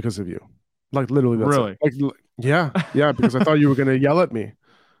is because of you. Like literally, that's Really? it. Like, yeah, because I thought you were going to yell at me.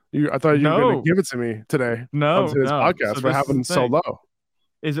 I thought you were going to give it to me today on today's podcast for having him so low.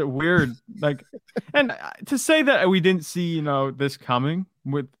 Is it weird? Like, and to say that we didn't see, this coming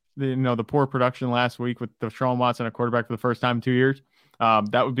with the poor production last week with Deshaun Watson, a quarterback for the first time in 2 years,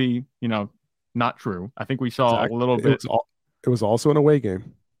 that would be, not true. I think we saw a little bit. It was also an away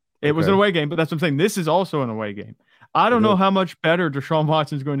game. It was an away game, but that's what I'm saying. This is also an away game. I don't know how much better Deshaun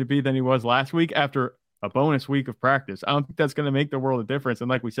Watson is going to be than he was last week after a bonus week of practice. I don't think that's going to make the world of difference. And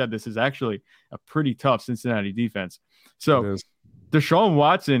like we said, this is actually a pretty tough Cincinnati defense. So Deshaun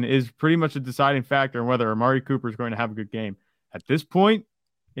Watson is pretty much a deciding factor in whether Amari Cooper is going to have a good game. At this point,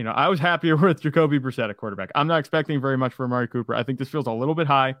 I was happier with Jacoby Brissett at quarterback. I'm not expecting very much for Amari Cooper. I think this feels a little bit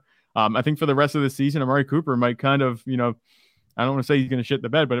high. I think for the rest of the season, Amari Cooper might kind of, I don't want to say he's going to shit the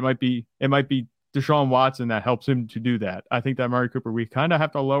bed, but it might be Deshaun Watson that helps him to do that. I think that Amari Cooper, we kind of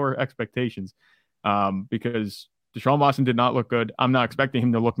have to lower expectations because Deshaun Watson did not look good. I'm not expecting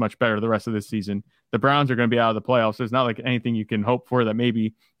him to look much better the rest of this season. The Browns are going to be out of the playoffs. So it's not like anything you can hope for that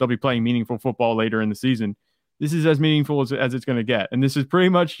maybe they'll be playing meaningful football later in the season. This is as meaningful as it's going to get. And this is pretty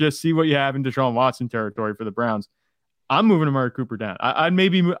much just see what you have in Deshaun Watson territory for the Browns. I'm moving Amari Cooper down.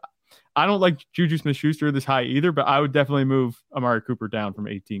 I don't like Juju Smith-Schuster this high either, but I would definitely move Amari Cooper down from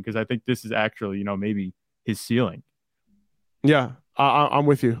 18 because I think this is actually, maybe his ceiling. Yeah, I'm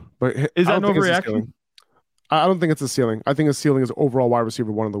with you. But is that an overreaction? I don't think it's a ceiling. I think his ceiling is overall wide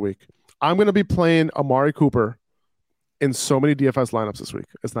receiver 1 of the week. I'm going to be playing Amari Cooper in so many DFS lineups this week.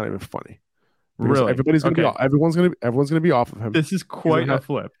 It's not even funny. Really? Everybody's going to be off. Everyone's going to be off of him. This is quite a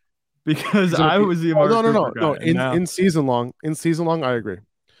flip because I was the Amari Cooper guy. In season long, I agree.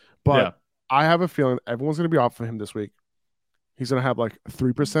 But I have a feeling everyone's going to be off of him this week. He's going to have like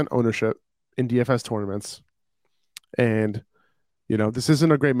 3% ownership in DFS tournaments. And, this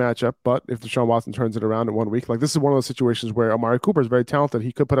isn't a great matchup, but if Deshaun Watson turns it around in 1 week, like this is one of those situations where Amari Cooper is very talented.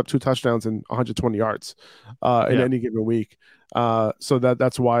 He could put up 2 touchdowns and 120 yards in any given week. So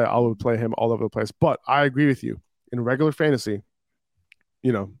that's why I would play him all over the place. But I agree with you. In regular fantasy,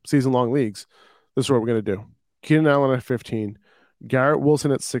 season-long leagues, this is what we're going to do. Keenan Allen at 15. Garrett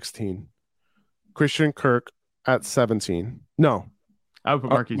Wilson at 16. Christian Kirk at 17. No. I would put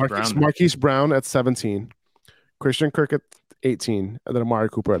Marquise Brown. Marquise Brown at 17. Christian Kirk at 18. And then Amari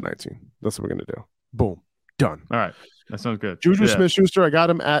Cooper at 19. That's what we're going to do. Boom. Done. All right. That sounds good. Juju Smith-Schuster, I got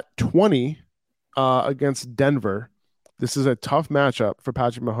him at 20 against Denver. This is a tough matchup for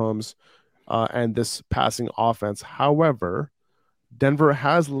Patrick Mahomes and this passing offense. However, Denver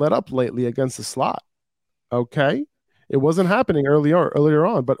has let up lately against the slot. Okay? It wasn't happening earlier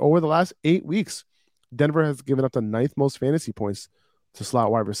on, but over the last 8 weeks, Denver has given up the 9th most fantasy points to slot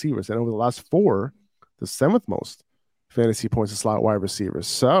wide receivers. And over the last 4, the 7th most fantasy points to slot wide receivers.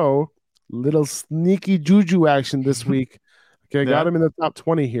 So, little sneaky Juju action this week. Okay, I got him in the top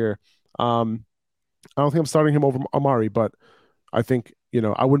 20 here. I don't think I'm starting him over Amari, but I think,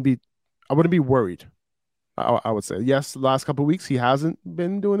 I wouldn't be worried. I would say. Yes, the last couple of weeks, he hasn't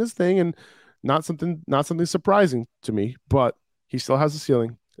been doing his thing, and not something surprising to me, but he still has a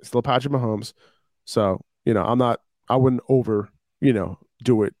ceiling. It's still Patrick Mahomes. So, I wouldn't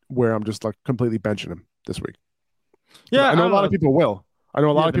do it where I'm just like completely benching him this week. Yeah. I know a lot of people will. I know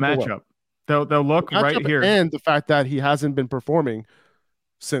a lot of people matchup. Will. They'll look right here. And the fact that he hasn't been performing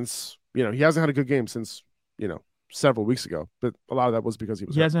since, he hasn't had a good game since, several weeks ago. But a lot of that was because he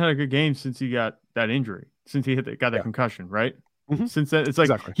hasn't had a good game since he got that injury, since he got that concussion, right? Mm-hmm. Since then, it's like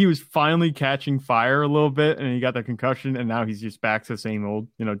he was finally catching fire a little bit, and he got that concussion, and now he's just back to the same old,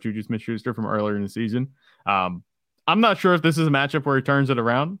 Juju Smith-Schuster from earlier in the season. I'm not sure if this is a matchup where he turns it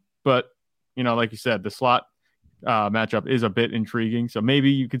around, but like you said, the slot matchup is a bit intriguing, so maybe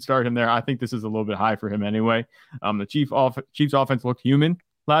you could start him there. I think this is a little bit high for him anyway. The Chiefs offense looked human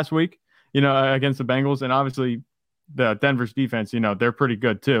last week, against the Bengals, and obviously the Denver's defense, they're pretty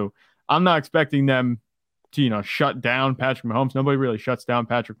good too. I'm not expecting them to, shut down Patrick Mahomes. Nobody really shuts down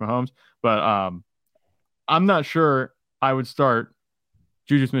Patrick Mahomes, but I'm not sure I would start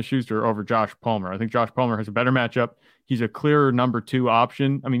Juju Smith-Schuster over Josh Palmer. I think Josh Palmer has a better matchup. He's a clearer number 2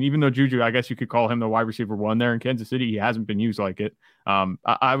 option. I mean, even though Juju, I guess you could call him the wide receiver 1 there in Kansas City, he hasn't been used like it.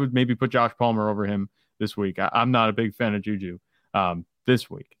 I would maybe put Josh Palmer over him this week. I'm not a big fan of Juju this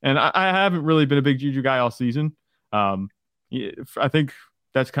week. And I haven't really been a big Juju guy all season. I think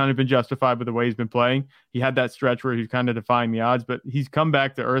that's kind of been justified by the way he's been playing. He had that stretch where he's kind of defying the odds, but he's come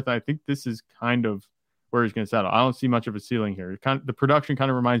back to earth. I think this is kind of where he's going to settle. I don't see much of a ceiling here. The production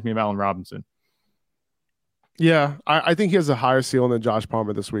kind of reminds me of Allen Robinson. Yeah, I think he has a higher ceiling than Josh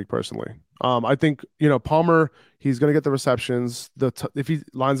Palmer this week, personally. I think, Palmer, he's going to get the receptions. If he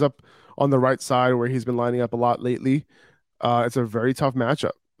lines up on the right side where he's been lining up a lot lately, it's a very tough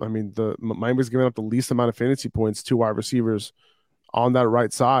matchup. I mean, the Miami's giving up the least amount of fantasy points to wide receivers on that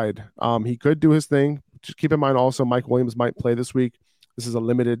right side. He could do his thing. Just keep in mind also Mike Williams might play this week. This is a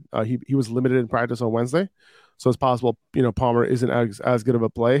limited. He was limited in practice on Wednesday, so it's possible Palmer isn't as good of a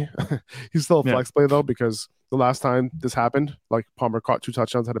play. He's still a flex play though, because the last time this happened, like Palmer caught 2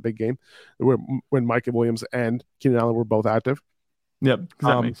 touchdowns, had a big game, when Mike Williams and Keenan Allen were both active. Yep,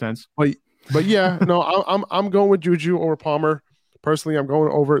 that makes sense. But yeah, no, I'm going with Juju over Palmer. Personally, I'm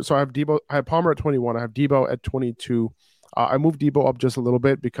going over. So I have Debo. I have Palmer at 21. I have Debo at 22. I moved Debo up just a little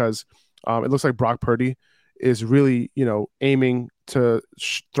bit because it looks like Brock Purdy is really, aiming to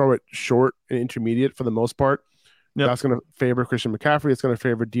throw it short and intermediate for the most part. Yep. That's going to favor Christian McCaffrey. It's going to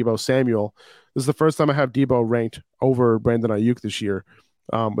favor Debo Samuel. This is the first time I have Debo ranked over Brandon Ayuk this year,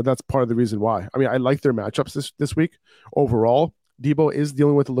 but that's part of the reason why. I mean, I like their matchups this week. Overall, Debo is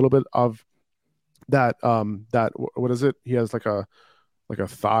dealing with a little bit of that what is it? He has like a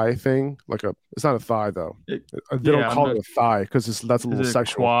thigh thing, it's not a thigh though. They don't call it a thigh because that's a little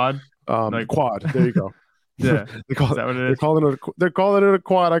sexual. Quad, quad. There you go. Yeah, they're calling it a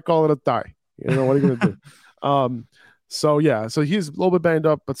quad. I call it a thigh. What are you gonna do? So he's a little bit banged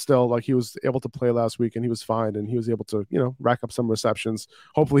up, but still, he was able to play last week and he was fine, and he was able to rack up some receptions.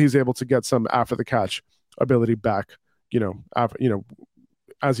 Hopefully, he's able to get some after the catch ability back.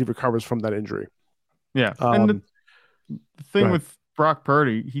 As he recovers from that injury. Yeah, and the thing with Brock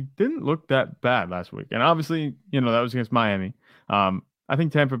Purdy, he didn't look that bad last week, and obviously, that was against Miami. I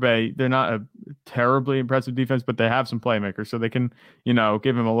think Tampa Bay, they're not a terribly impressive defense, but they have some playmakers, so they can,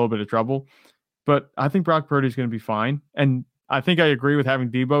 give him a little bit of trouble. But I think Brock Purdy is going to be fine, and I think I agree with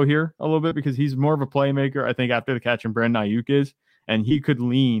having Debo here a little bit because he's more of a playmaker. I think after the catch and Brandon Ayuk is, and he could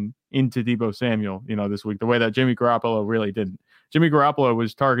lean into Debo Samuel, this week the way that Jimmy Garoppolo really didn't. Jimmy Garoppolo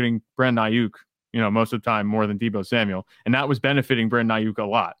was targeting Brandon Ayuk, most of the time more than Debo Samuel. And that was benefiting Brandon Ayuk a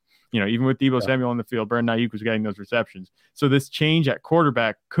lot. Even with Debo Samuel on the field, Brandon Ayuk was getting those receptions. So this change at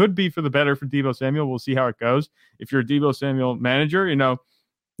quarterback could be for the better for Debo Samuel. We'll see how it goes. If you're a Debo Samuel manager,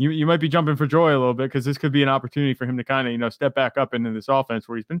 you might be jumping for joy a little bit because this could be an opportunity for him to kind of, step back up into this offense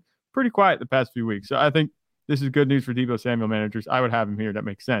where he's been pretty quiet the past few weeks. So I think this is good news for Debo Samuel managers. I would have him here. That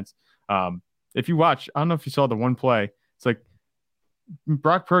makes sense. If you watch, I don't know if you saw the one play. It's like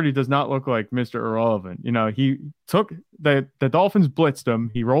Brock Purdy does not look like Mr. Irrelevant. He took the Dolphins blitzed him.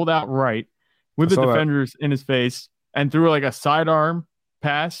 He rolled out right with the defenders in his face and threw a sidearm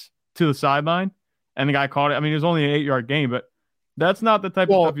pass to the sideline. And the guy caught it. I mean, it was only an 8-yard game, but that's not the type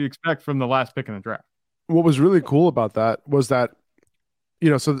of stuff you expect from the last pick in the draft. What was really cool about that was that,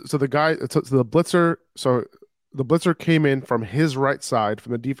 so the guy, so the blitzer came in from his right side,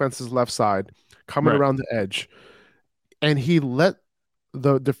 from the defense's left side, coming around the edge, and he let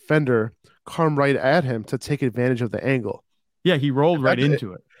the defender come right at him to take advantage of the angle. Yeah, he rolled right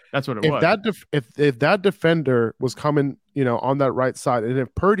into it. That's what it was. If that defender was coming, on that right side, and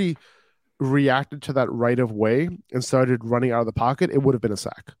if Purdy reacted to that right of way and started running out of the pocket, it would have been a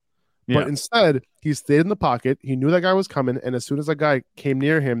sack. Yeah. But instead, he stayed in the pocket. He knew that guy was coming, and as soon as that guy came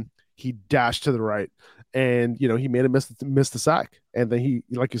near him, he dashed to the right, and he made him miss the sack. And then he,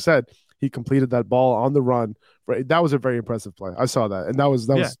 like you said, he completed that ball on the run. Right, that was a very impressive play. I saw that, and that was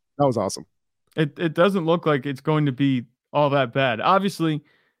awesome. It doesn't look like it's going to be all that bad. Obviously,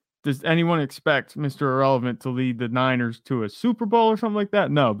 does anyone expect Mr. Irrelevant to lead the Niners to a Super Bowl or something like that?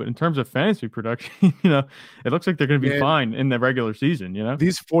 No, but in terms of fantasy production, it looks like they're going to be fine in the regular season.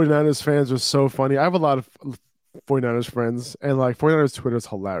 These 49ers fans are so funny. I have a lot of 49ers friends, and 49ers Twitter is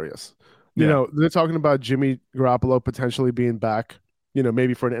hilarious. They're talking about Jimmy Garoppolo potentially being back,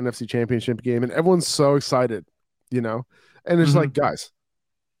 maybe for an NFC Championship game, and everyone's so excited, and it's guys,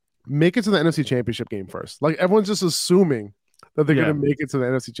 make it to the NFC Championship game first. Everyone's just assuming that they're going to make it to the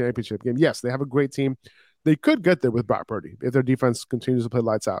NFC Championship game. Yes, they have a great team. They could get there with Brock Purdy if their defense continues to play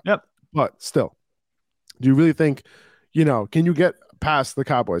lights out. Yep. But still, do you really think, can you get past the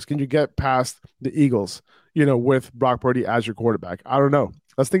Cowboys? Can you get past the Eagles, with Brock Purdy as your quarterback? I don't know.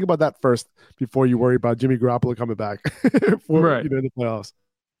 Let's think about that first before you worry about Jimmy Garoppolo coming back for the playoffs.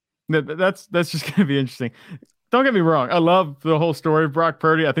 That's just going to be interesting. Don't get me wrong. I love the whole story of Brock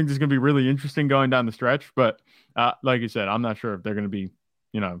Purdy. I think this is going to be really interesting going down the stretch. But like you said, I'm not sure if they're going to be,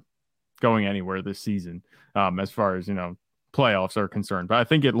 going anywhere this season as far as, playoffs are concerned. But I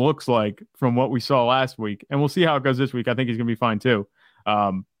think it looks like from what we saw last week, and we'll see how it goes this week, I think he's going to be fine too.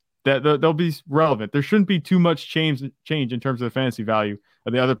 That they'll be relevant. There shouldn't be too much change in terms of the fantasy value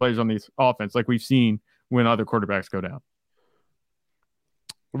of the other players on the offense, like we've seen when other quarterbacks go down.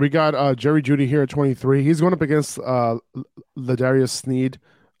 We got Jerry Jeudy here at 23. He's going up against Ladarius Sneed.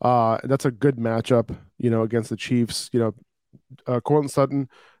 That's a good matchup, against the Chiefs. Courtland Sutton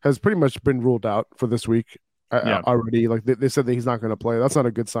has pretty much been ruled out for this week already. Like they said that he's not going to play. That's not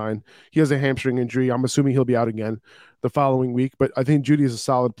a good sign. He has a hamstring injury. I'm assuming he'll be out again the following week. But I think Jeudy is a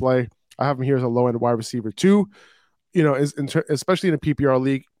solid play. I have him here as a low-end wide receiver too. Especially in a PPR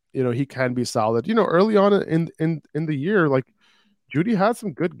league, he can be solid. Early on in the year, like Jeudy had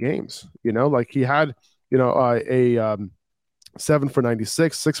some good games. Like he had a 7 for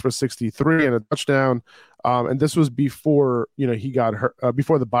 96, 6 for 63, and a touchdown. And this was before he got hurt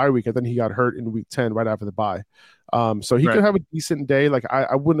before the bye week, and then he got hurt in week 10 right after the bye. So he could have a decent day. Like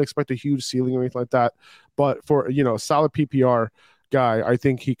I wouldn't expect a huge ceiling or anything like that, but for a solid PPR guy, I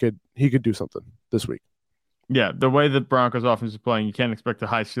think he could do something this week. Yeah, the way the Broncos offense is playing, you can't expect a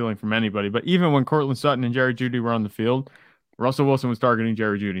high ceiling from anybody. But even when Courtland Sutton and Jerry Jeudy were on the field, Russell Wilson was targeting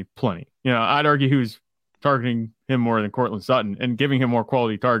Jerry Jeudy plenty. I'd argue he was targeting him more than Courtland Sutton and giving him more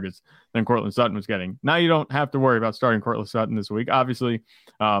quality targets than Courtland Sutton was getting. Now you don't have to worry about starting Courtland Sutton this week. Obviously,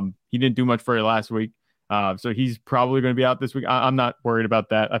 he didn't do much for you last week, so he's probably going to be out this week. I'm not worried about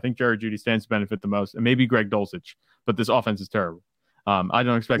that. I think Jerry Jeudy stands to benefit the most, and maybe Greg Dulcich, but this offense is terrible. I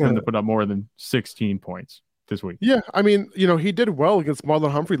don't expect him to put up more than 16 points this week. Yeah, I mean, he did well against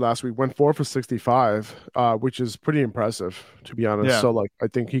Marlon Humphrey last week, went 4 for 65, which is pretty impressive, to be honest. Yeah. So, I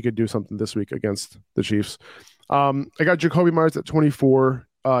think he could do something this week against the Chiefs. I got Jakobi Meyers at 24.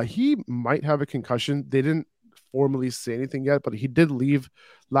 He might have a concussion. They didn't formally say anything yet, but he did leave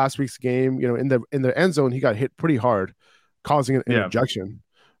last week's game. In the end zone, he got hit pretty hard, causing an ejection.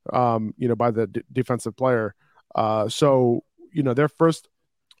 By the defensive player. So their first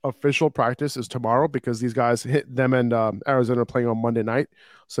official practice is tomorrow because these guys hit them and Arizona are playing on Monday night,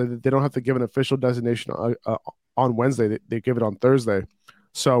 so they don't have to give an official designation on Wednesday. They give it on Thursday.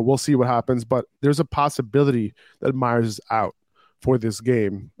 So we'll see what happens, but there's a possibility that Myers is out for this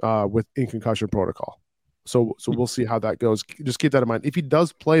game in concussion protocol. So we'll see how that goes. Just keep that in mind. If he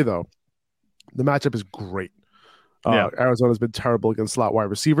does play, though, the matchup is great. Arizona's been terrible against slot wide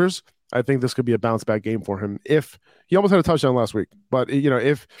receivers. I think this could be a bounce back game for him. If he almost had a touchdown last week, but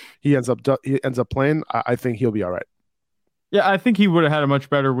if he ends up playing, I think he'll be all right. Yeah, I think he would have had a much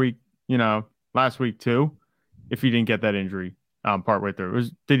better week, last week too, if he didn't get that injury partway through.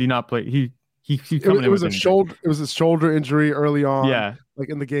 Did he not play? It was a shoulder injury early on. Yeah, like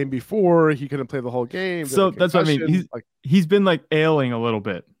in the game before, he couldn't play the whole game. So that's what I mean. He's been ailing a little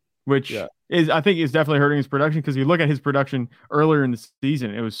bit, which I think is definitely hurting his production, because you look at his production earlier in the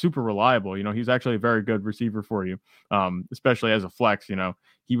season, it was super reliable. He's actually a very good receiver for you, especially as a flex.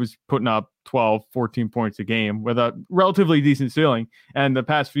 He was putting up 12, 14 points a game with a relatively decent ceiling. And the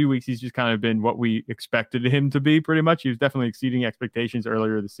past few weeks, he's just kind of been what we expected him to be pretty much. He was definitely exceeding expectations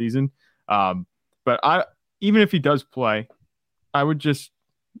earlier this season. But even if he does play, I would just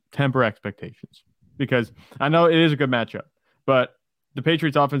temper expectations, because I know it is a good matchup, but the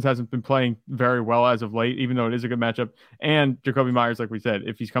Patriots offense hasn't been playing very well as of late, even though it is a good matchup. And Jakobi Meyers, like we said,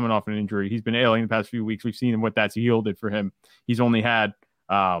 if he's coming off an injury, he's been ailing the past few weeks. We've seen what that's yielded for him. He's only had,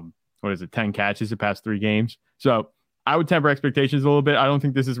 10 catches the past 3 games. So I would temper expectations a little bit. I don't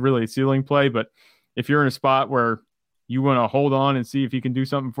think this is really a ceiling play, but if you're in a spot where you want to hold on and see if he can do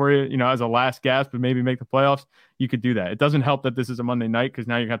something for you, as a last gasp, but maybe make the playoffs, you could do that. It doesn't help that this is a Monday night, because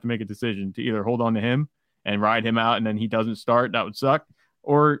now you have to make a decision to either hold on to him and ride him out, and then he doesn't start. That would suck.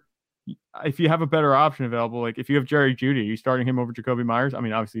 Or if you have a better option available, like if you have Jerry Jeudy, are you starting him over Jakobi Meyers? I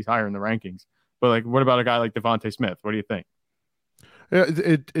mean, obviously he's higher in the rankings, but what about a guy like Devontae Smith? What do you think? Yeah,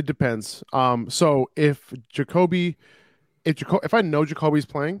 it depends. So if I know Jacoby's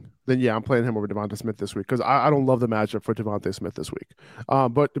playing, then I'm playing him over Devontae Smith this week, because I don't love the matchup for Devontae Smith this week.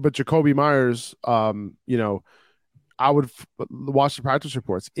 But Jakobi Meyers, I would watch the practice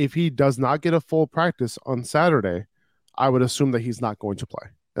reports. If he does not get a full practice on Saturday, I would assume that he's not going to play,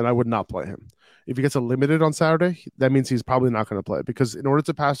 and I would not play him. If he gets a limited on Saturday, that means he's probably not going to play, because in order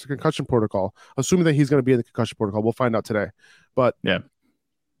to pass the concussion protocol, assuming that he's going to be in the concussion protocol, we'll find out today. But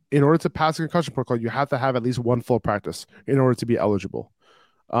in order to pass the concussion protocol, you have to have at least one full practice in order to be eligible.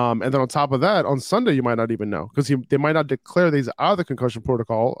 And then on top of that, on Sunday, you might not even know, because they might not declare these out of the concussion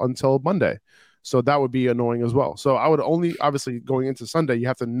protocol until Monday. So that would be annoying as well. So I would only, obviously, going into Sunday, you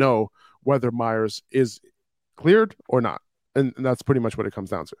have to know whether Myers is cleared or not. And that's pretty much what it comes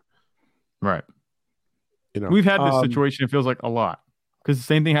down to. Right. We've had this situation, it feels like, a lot, because the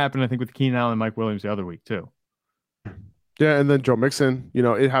same thing happened, I think, with Keenan Allen and Mike Williams the other week too. Yeah, and then Joe Mixon,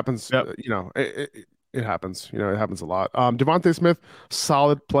 it happens. Yep. It happens. It happens a lot. Devontae Smith,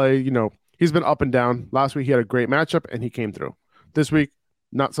 solid play. he's been up and down. Last week he had a great matchup and he came through. This week,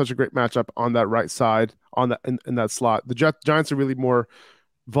 not such a great matchup on that right side, on that in that slot. The Giants are really more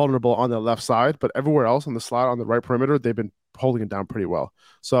vulnerable on the left side, but everywhere else on the slot on the right perimeter, they've been holding it down pretty well.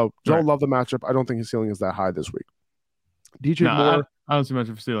 So don't love the matchup. I don't think his ceiling is that high this week. DJ Moore. I don't see much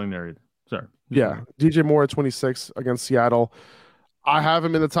of a ceiling there either. Sorry. Yeah. DJ Moore at 26 against Seattle. I have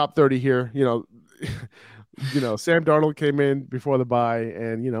him in the top 30 here. Sam Darnold came in before the bye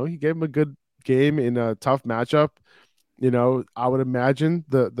and, he gave him a good game in a tough matchup. I would imagine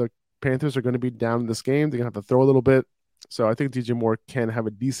the Panthers are going to be down in this game. They're going to have to throw a little bit. So I think DJ Moore can have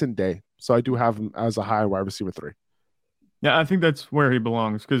a decent day. So I do have him as a high wide receiver 3. Yeah, I think that's where he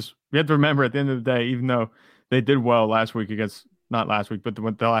belongs because we have to remember at the end of the day, even though they did well last week not last week, but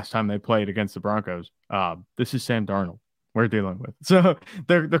the last time they played against the Broncos, this is Sam Darnold we're dealing with. So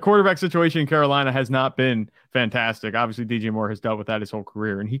the quarterback situation in Carolina has not been fantastic. Obviously, DJ Moore has dealt with that his whole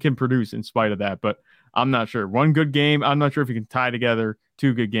career, and he can produce in spite of that. But I'm not sure. One good game, I'm not sure if he can tie together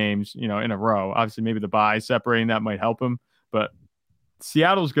 2 good games, in a row. Obviously, maybe the bye separating that might help him. But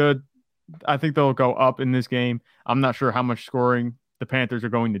Seattle's good. I think they'll go up in this game. I'm not sure how much scoring the Panthers are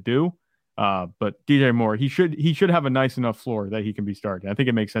going to do. But DJ Moore, he should have a nice enough floor that he can be starting. I think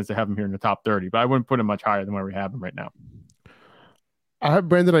it makes sense to have him here in the top 30, but I wouldn't put him much higher than where we have him right now. I have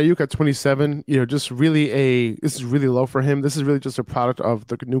Brandon Ayuk at 27. This is really low for him. This is really just a product of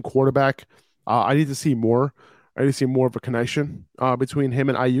the new quarterback. I need to see more. I need to see more of a connection between him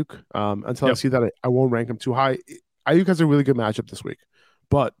and Ayuk. Until I see that, I won't rank him too high. Ayuk has a really good matchup this week,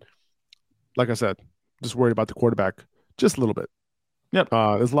 but like I said, just worried about the quarterback just a little bit. Yep.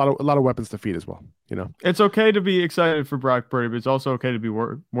 There's a lot of weapons to feed as well. It's okay to be excited for Brock Purdy, but it's also okay to be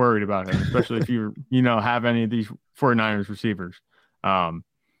worried about him, especially if you have any of these 49ers receivers.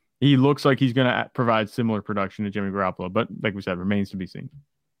 He looks like he's going to provide similar production to Jimmy Garoppolo, but like we said, remains to be seen.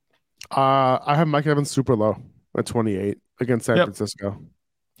 I have Mike Evans super low at 28 against San Francisco.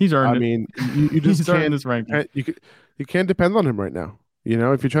 He's earned it. I mean, you just can't this ranking. You can't depend on him right now.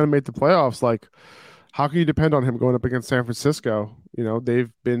 If you're trying to make the playoffs, like how can you depend on him going up against San Francisco?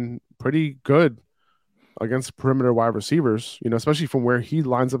 They've been pretty good against perimeter wide receivers, especially from where he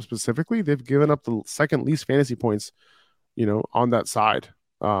lines up specifically. They've given up the second least fantasy points, on that side.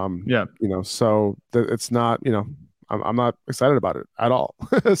 So it's not, I'm not excited about it at all.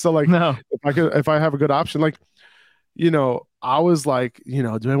 So no. if I have a good option, I was like,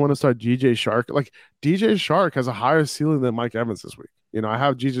 do I want to start DJ Shark? Like DJ Shark has a higher ceiling than Mike Evans this week. I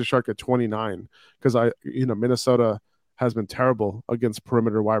have DJ Shark at 29 because Minnesota has been terrible against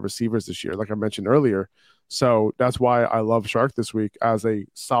perimeter wide receivers this year, like I mentioned earlier. So that's why I love Shark this week as a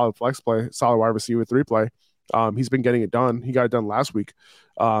solid flex play, solid wide receiver 3 play. He's been getting it done. He got it done last week.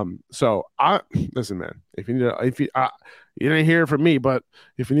 So listen, man, you didn't hear it from me, but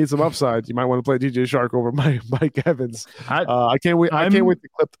if you need some upside, you might want to play DJ Shark over Mike Evans. I can't wait. I can't wait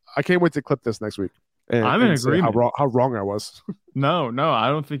to clip this next week. I'm in agreement. How wrong I was. No, I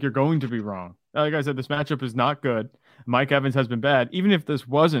don't think you're going to be wrong. Like I said, this matchup is not good. Mike Evans has been bad. Even if this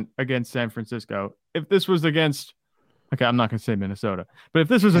wasn't against San Francisco, if this was against, I'm not going to say Minnesota, but if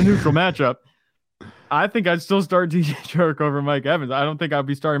this was a neutral matchup, I think I'd still start DJ Shark over Mike Evans. I don't think I'd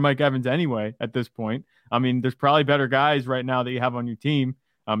be starting Mike Evans anyway at this point. I mean, there's probably better guys right now that you have on your team.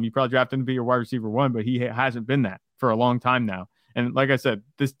 You probably drafted him to be your wide receiver 1, but he hasn't been that for a long time now. And like I said,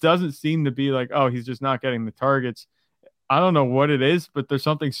 this doesn't seem to be like, oh, he's just not getting the targets. I don't know what it is, but there's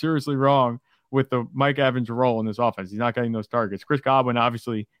something seriously wrong with the Mike Evans role in this offense. He's not getting those targets. Chris Godwin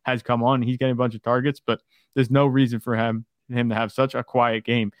obviously has come on. He's getting a bunch of targets, but there's no reason for him to have such a quiet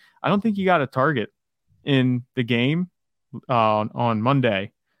game. I don't think he got a target in the game on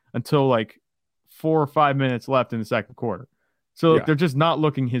Monday until like 4 or 5 minutes left in the second quarter. So they're just not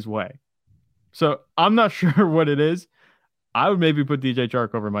looking his way. So I'm not sure what it is. I would maybe put DJ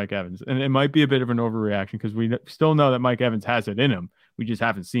Chark over Mike Evans, and it might be a bit of an overreaction because we still know that Mike Evans has it in him. We just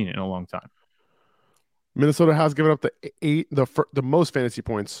haven't seen it in a long time. Minnesota has given up the most fantasy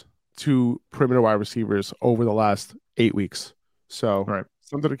points to perimeter wide receivers over the last 8 weeks. So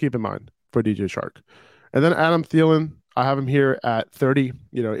something to keep in mind for DJ Chark. And then Adam Thielen, I have him here at 30.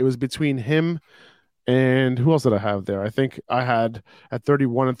 It was between him and who else did I have there? I think I had at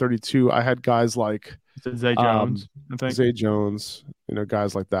 31 and 32, I had guys like Zay Jones, I think. Zay Jones,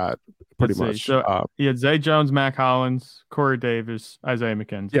 guys like that, pretty much. So he had Zay Jones, Mac Hollins, Corey Davis, Isaiah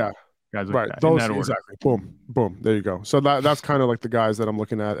McKenzie. Yeah. Guys like right. that, those exactly. Boom. There you go. So that's kind of like the guys that I'm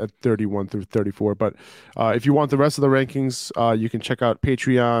looking at 31 through 34. But if you want the rest of the rankings, you can check out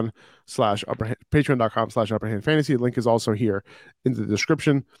patreon.com/upperhand fantasy. The link is also here in the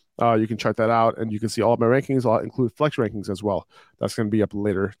description. You can check that out and you can see all of my rankings. I'll include flex rankings as well. That's going to be up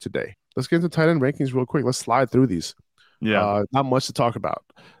later today. let's get into tight end rankings real quick. Let's slide through these. Yeah. Not much to talk about.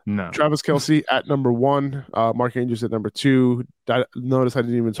 No. Travis Kelce at number 1. Mark Andrews at number 2. Notice I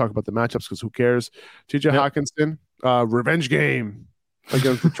didn't even talk about the matchups because who cares? TJ Hockenson, revenge game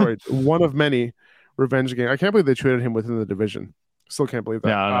against Detroit. One of many revenge game. I can't believe they traded him within the division. Still can't believe that.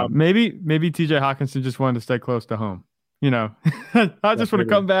 Yeah, maybe TJ Hockenson just wanted to stay close to home. I just want to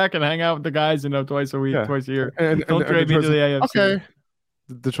come back and hang out with the guys, twice a week, twice a year. And don't trade me to the AFC. Okay.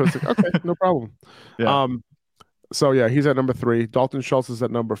 Detroit's like, okay, no problem. Yeah. So yeah, he's at number 3. Dalton Schultz is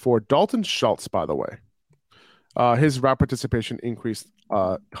at number 4. Dalton Schultz, by the way, his route participation increased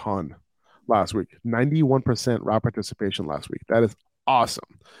a ton last week. 91% route participation last week. That is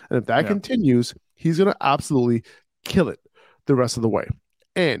awesome. And if that continues, he's going to absolutely kill it the rest of the way.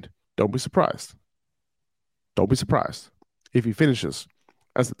 And don't be surprised. Don't be surprised if he finishes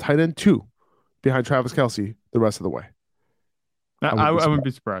as the tight end 2 behind Travis Kelce the rest of the way. I wouldn't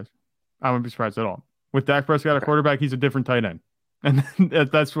be surprised. I wouldn't be surprised at all. With Dak Prescott a quarterback, he's a different tight end. And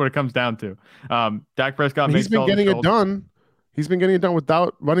that's what it comes down to. Dak Prescott he's been getting it done. He's been getting it done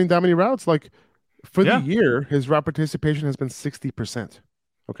without running that many routes. Like for the year, his route participation has been 60%.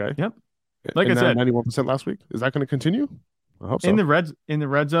 Okay. Yep. Like I said, 91% last week. Is that going to continue? I hope so. In the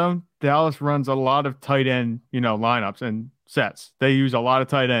red zone, Dallas runs a lot of tight end, lineups and sets. They use a lot of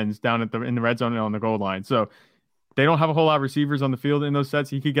tight ends down in the red zone and on the goal line. So they don't have a whole lot of receivers on the field in those sets.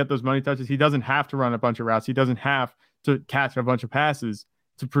 He could get those money touches. He doesn't have to run a bunch of routes. He doesn't have to catch a bunch of passes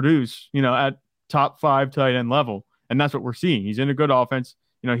to produce, at top 5 tight end level. And that's what we're seeing. He's in a good offense.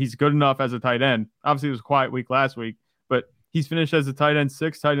 He's good enough as a tight end. Obviously, it was a quiet week last week, but he's finished as a tight end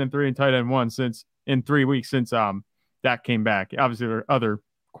 6, tight end 3, and tight end 1 in 3 weeks since Dak came back. Obviously, there are other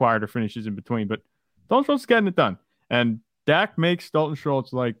quieter finishes in between, but Dalton Schultz is getting it done. And Dak makes Dalton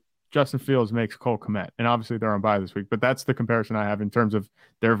Schultz like Justin Fields makes Cole Kmet. And obviously, they're on bye this week, but that's the comparison I have in terms of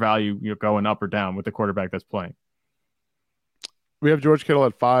their value going up or down with the quarterback that's playing. We have George Kittle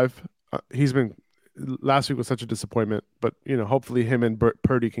at 5. He's been last week was such a disappointment, but hopefully him and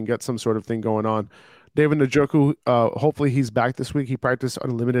Purdy can get some sort of thing going on. David Njoku, hopefully he's back this week. He practiced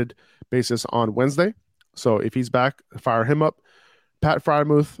on a limited basis on Wednesday. So if he's back, fire him up. Pat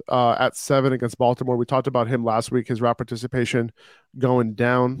Freiermuth at 7 against Baltimore. We talked about him last week. His route participation going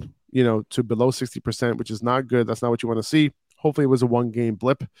down, to below 60%, which is not good. That's not what you want to see. Hopefully it was a 1-game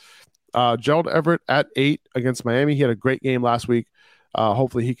blip. Gerald Everett at 8 against Miami. He had a great game last week.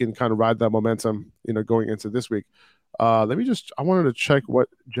 Hopefully he can kind of ride that momentum, going into this week. I wanted to check what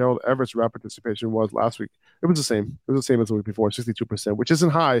Gerald Everett's route participation was last week. It was the same. It was the same as the week before, 62%, which isn't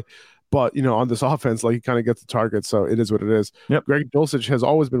high, but on this offense, like he kind of gets the target, so it is what it is. Yep. Greg Dulcich has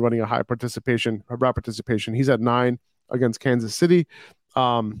always been running a high route participation. He's at 9 against Kansas City.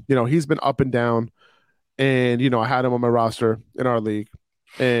 He's been up and down, and I had him on my roster in our league.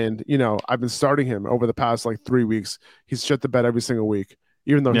 And, I've been starting him over the past 3 weeks. He's shut the bed every single week,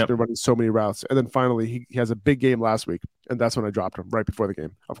 even though he's been running so many routes. And then finally, he has a big game last week. And that's when I dropped him right before the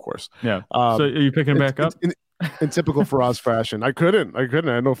game, of course. Yeah. So are you picking him back up? In typical Faraz fashion. I couldn't. I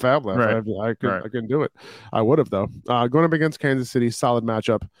had no fab left. Right. I couldn't do it. I would have, though. Going up against Kansas City, solid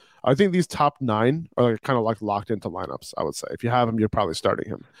matchup. I think these top 9 are kind of locked into lineups, I would say. If you have him, you're probably starting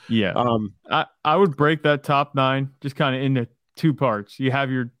him. Yeah. I would break that top 9 just kind of into 2 parts. You have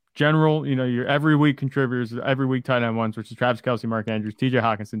your general, your every week contributors, every week tight end ones, which is Travis Kelce, Mark Andrews, TJ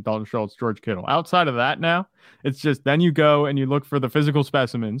Hockenson, Dalton Schultz, George Kittle. Outside of that now, it's just then you go and you look for the physical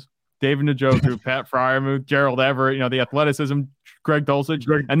specimens, David Njoku, Pat Freiermuth, Gerald Everett, the athleticism, Greg Dulcich,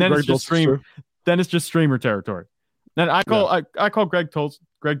 and then it's just streamer territory. Then I call Greg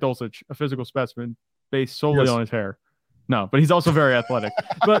Dulcich a physical specimen based solely on his hair. No, but he's also very athletic.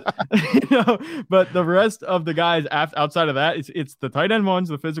 But but the rest of the guys outside of that, it's the tight end ones,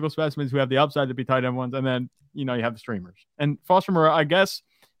 the physical specimens who have the upside to be tight end ones, and then you have the streamers. And Foster Moreau, I guess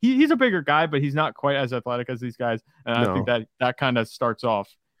he's a bigger guy, but he's not quite as athletic as these guys. And I think that kind of starts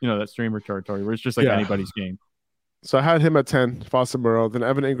off, that streamer territory where it's just anybody's game. So I had him at 10, Foster Moreau, then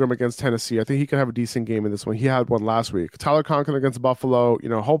Evan Ingram against Tennessee. I think he could have a decent game in this one. He had one last week. Tyler Conklin against Buffalo,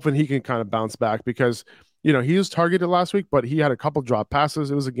 hoping he can kind of bounce back because he was targeted last week, but he had a couple drop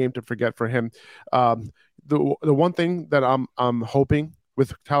passes. It was a game to forget for him. The one thing that I'm hoping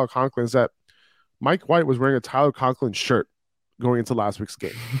with Tyler Conklin is that Mike White was wearing a Tyler Conklin shirt going into last week's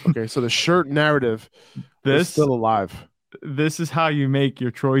game. Okay, so the shirt narrative is still alive. This is how you make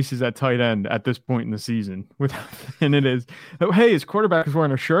your choices at tight end at this point in the season. And it is, hey, his quarterback is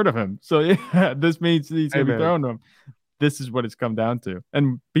wearing a shirt of him. So yeah, this means he's going to be thrown to him. This is what it's come down to.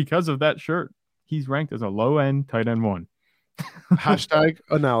 And because of that shirt, he's ranked as a low-end tight end 1. Hashtag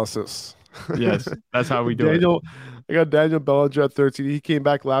analysis. Yes, that's how we do it. I got Daniel Bellinger at 13. He came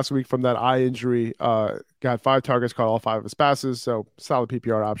back last week from that eye injury. Got 5 targets, caught all 5 of his passes. So solid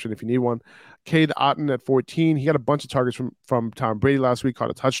PPR option if you need one. Cade Otton at 14. He got a bunch of targets from Tom Brady last week, caught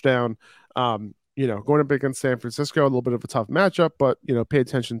a touchdown. Going up against San Francisco, a little bit of a tough matchup, but, pay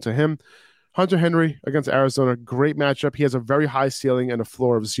attention to him. Hunter Henry against Arizona, great matchup. He has a very high ceiling and a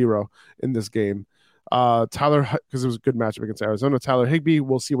floor of 0 in this game. Tyler, because it was a good matchup against Arizona. Tyler Higbee,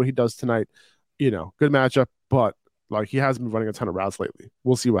 we'll see what he does tonight. Good matchup, but he hasn't been running a ton of routes lately.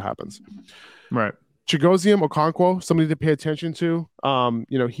 We'll see what happens. Right. Chigoziem Okonkwo, somebody to pay attention to.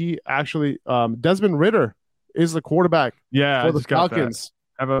 He actually, Desmond Ridder is the quarterback for the Falcons.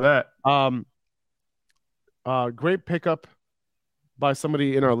 How about that? Great pickup by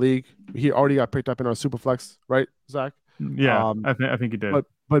somebody in our league. He already got picked up in our Superflex, right, Zach? Yeah, I think he did.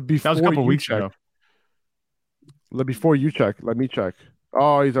 But before that was a couple weeks ago. Before you check, let me check.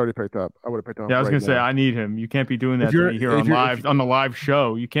 Oh, he's already picked up. I would have picked him up. Yeah, I was gonna say I need him. You can't be doing that to me here on the live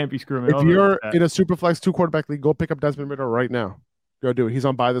show. You can't be screwing me over. If you're like in a Superflex 2 quarterback league, go pick up Desmond Ridder right now. Go do it. He's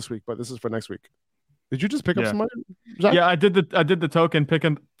on bye this week, but this is for next week. Did you just pick up somebody? Zach? Yeah, I did the token pick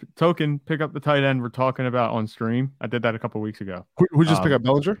up the tight end we're talking about on stream. I did that a couple weeks ago. Who just pick up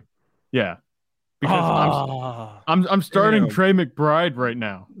Bellinger? Yeah. Because I'm starting Trey McBride right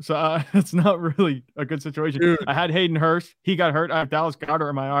now, so it's not really a good situation. Dude. I had Hayden Hurst, he got hurt. I have Dallas Goedert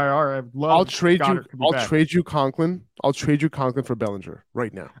in my IR. I'll trade you Conklin. I'll trade you Conklin for Bellinger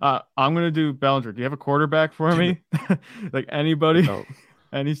right now. I'm gonna do Bellinger. Do you have a quarterback for me? Like anybody? No.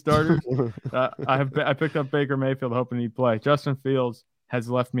 Any starters? I picked up Baker Mayfield hoping he'd play. Justin Fields has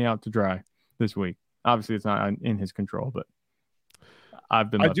left me out to dry this week. Obviously, it's not in his control, but. I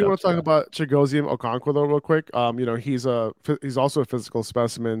do want to talk about Chigoziem Okonkwo though, real quick. He's also a physical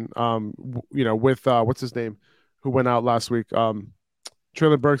specimen. With what's his name, who went out last week.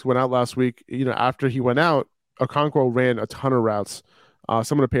 Traylon Burks went out last week. After he went out, Okonkwo ran a ton of routes.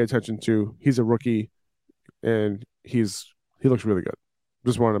 Someone to pay attention to. He's a rookie, and he looks really good.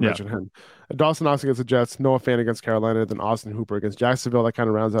 Just wanted to mention him. Dawson Knox against the Jets. Noah Fant against Carolina. Then Austin Hooper against Jacksonville. That kind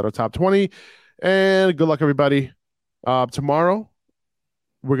of rounds out our top 20. And good luck, everybody. Tomorrow,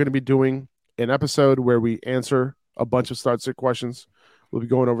 we're going to be doing an episode where we answer a bunch of start-sit questions. We'll be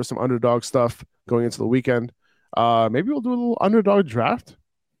going over some underdog stuff going into the weekend. Maybe we'll do a little underdog draft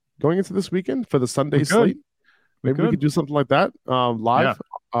going into this weekend for the Sunday slate. Maybe we could do something like that live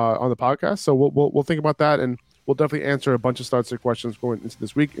on the podcast. So we'll think about that, and we'll definitely answer a bunch of start-sit questions going into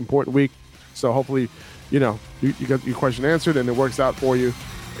this week, important week. So hopefully, you got your question answered and it works out for you,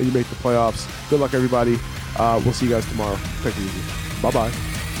 and you make the playoffs. Good luck, everybody. We'll see you guys tomorrow. Take it easy. Bye-bye.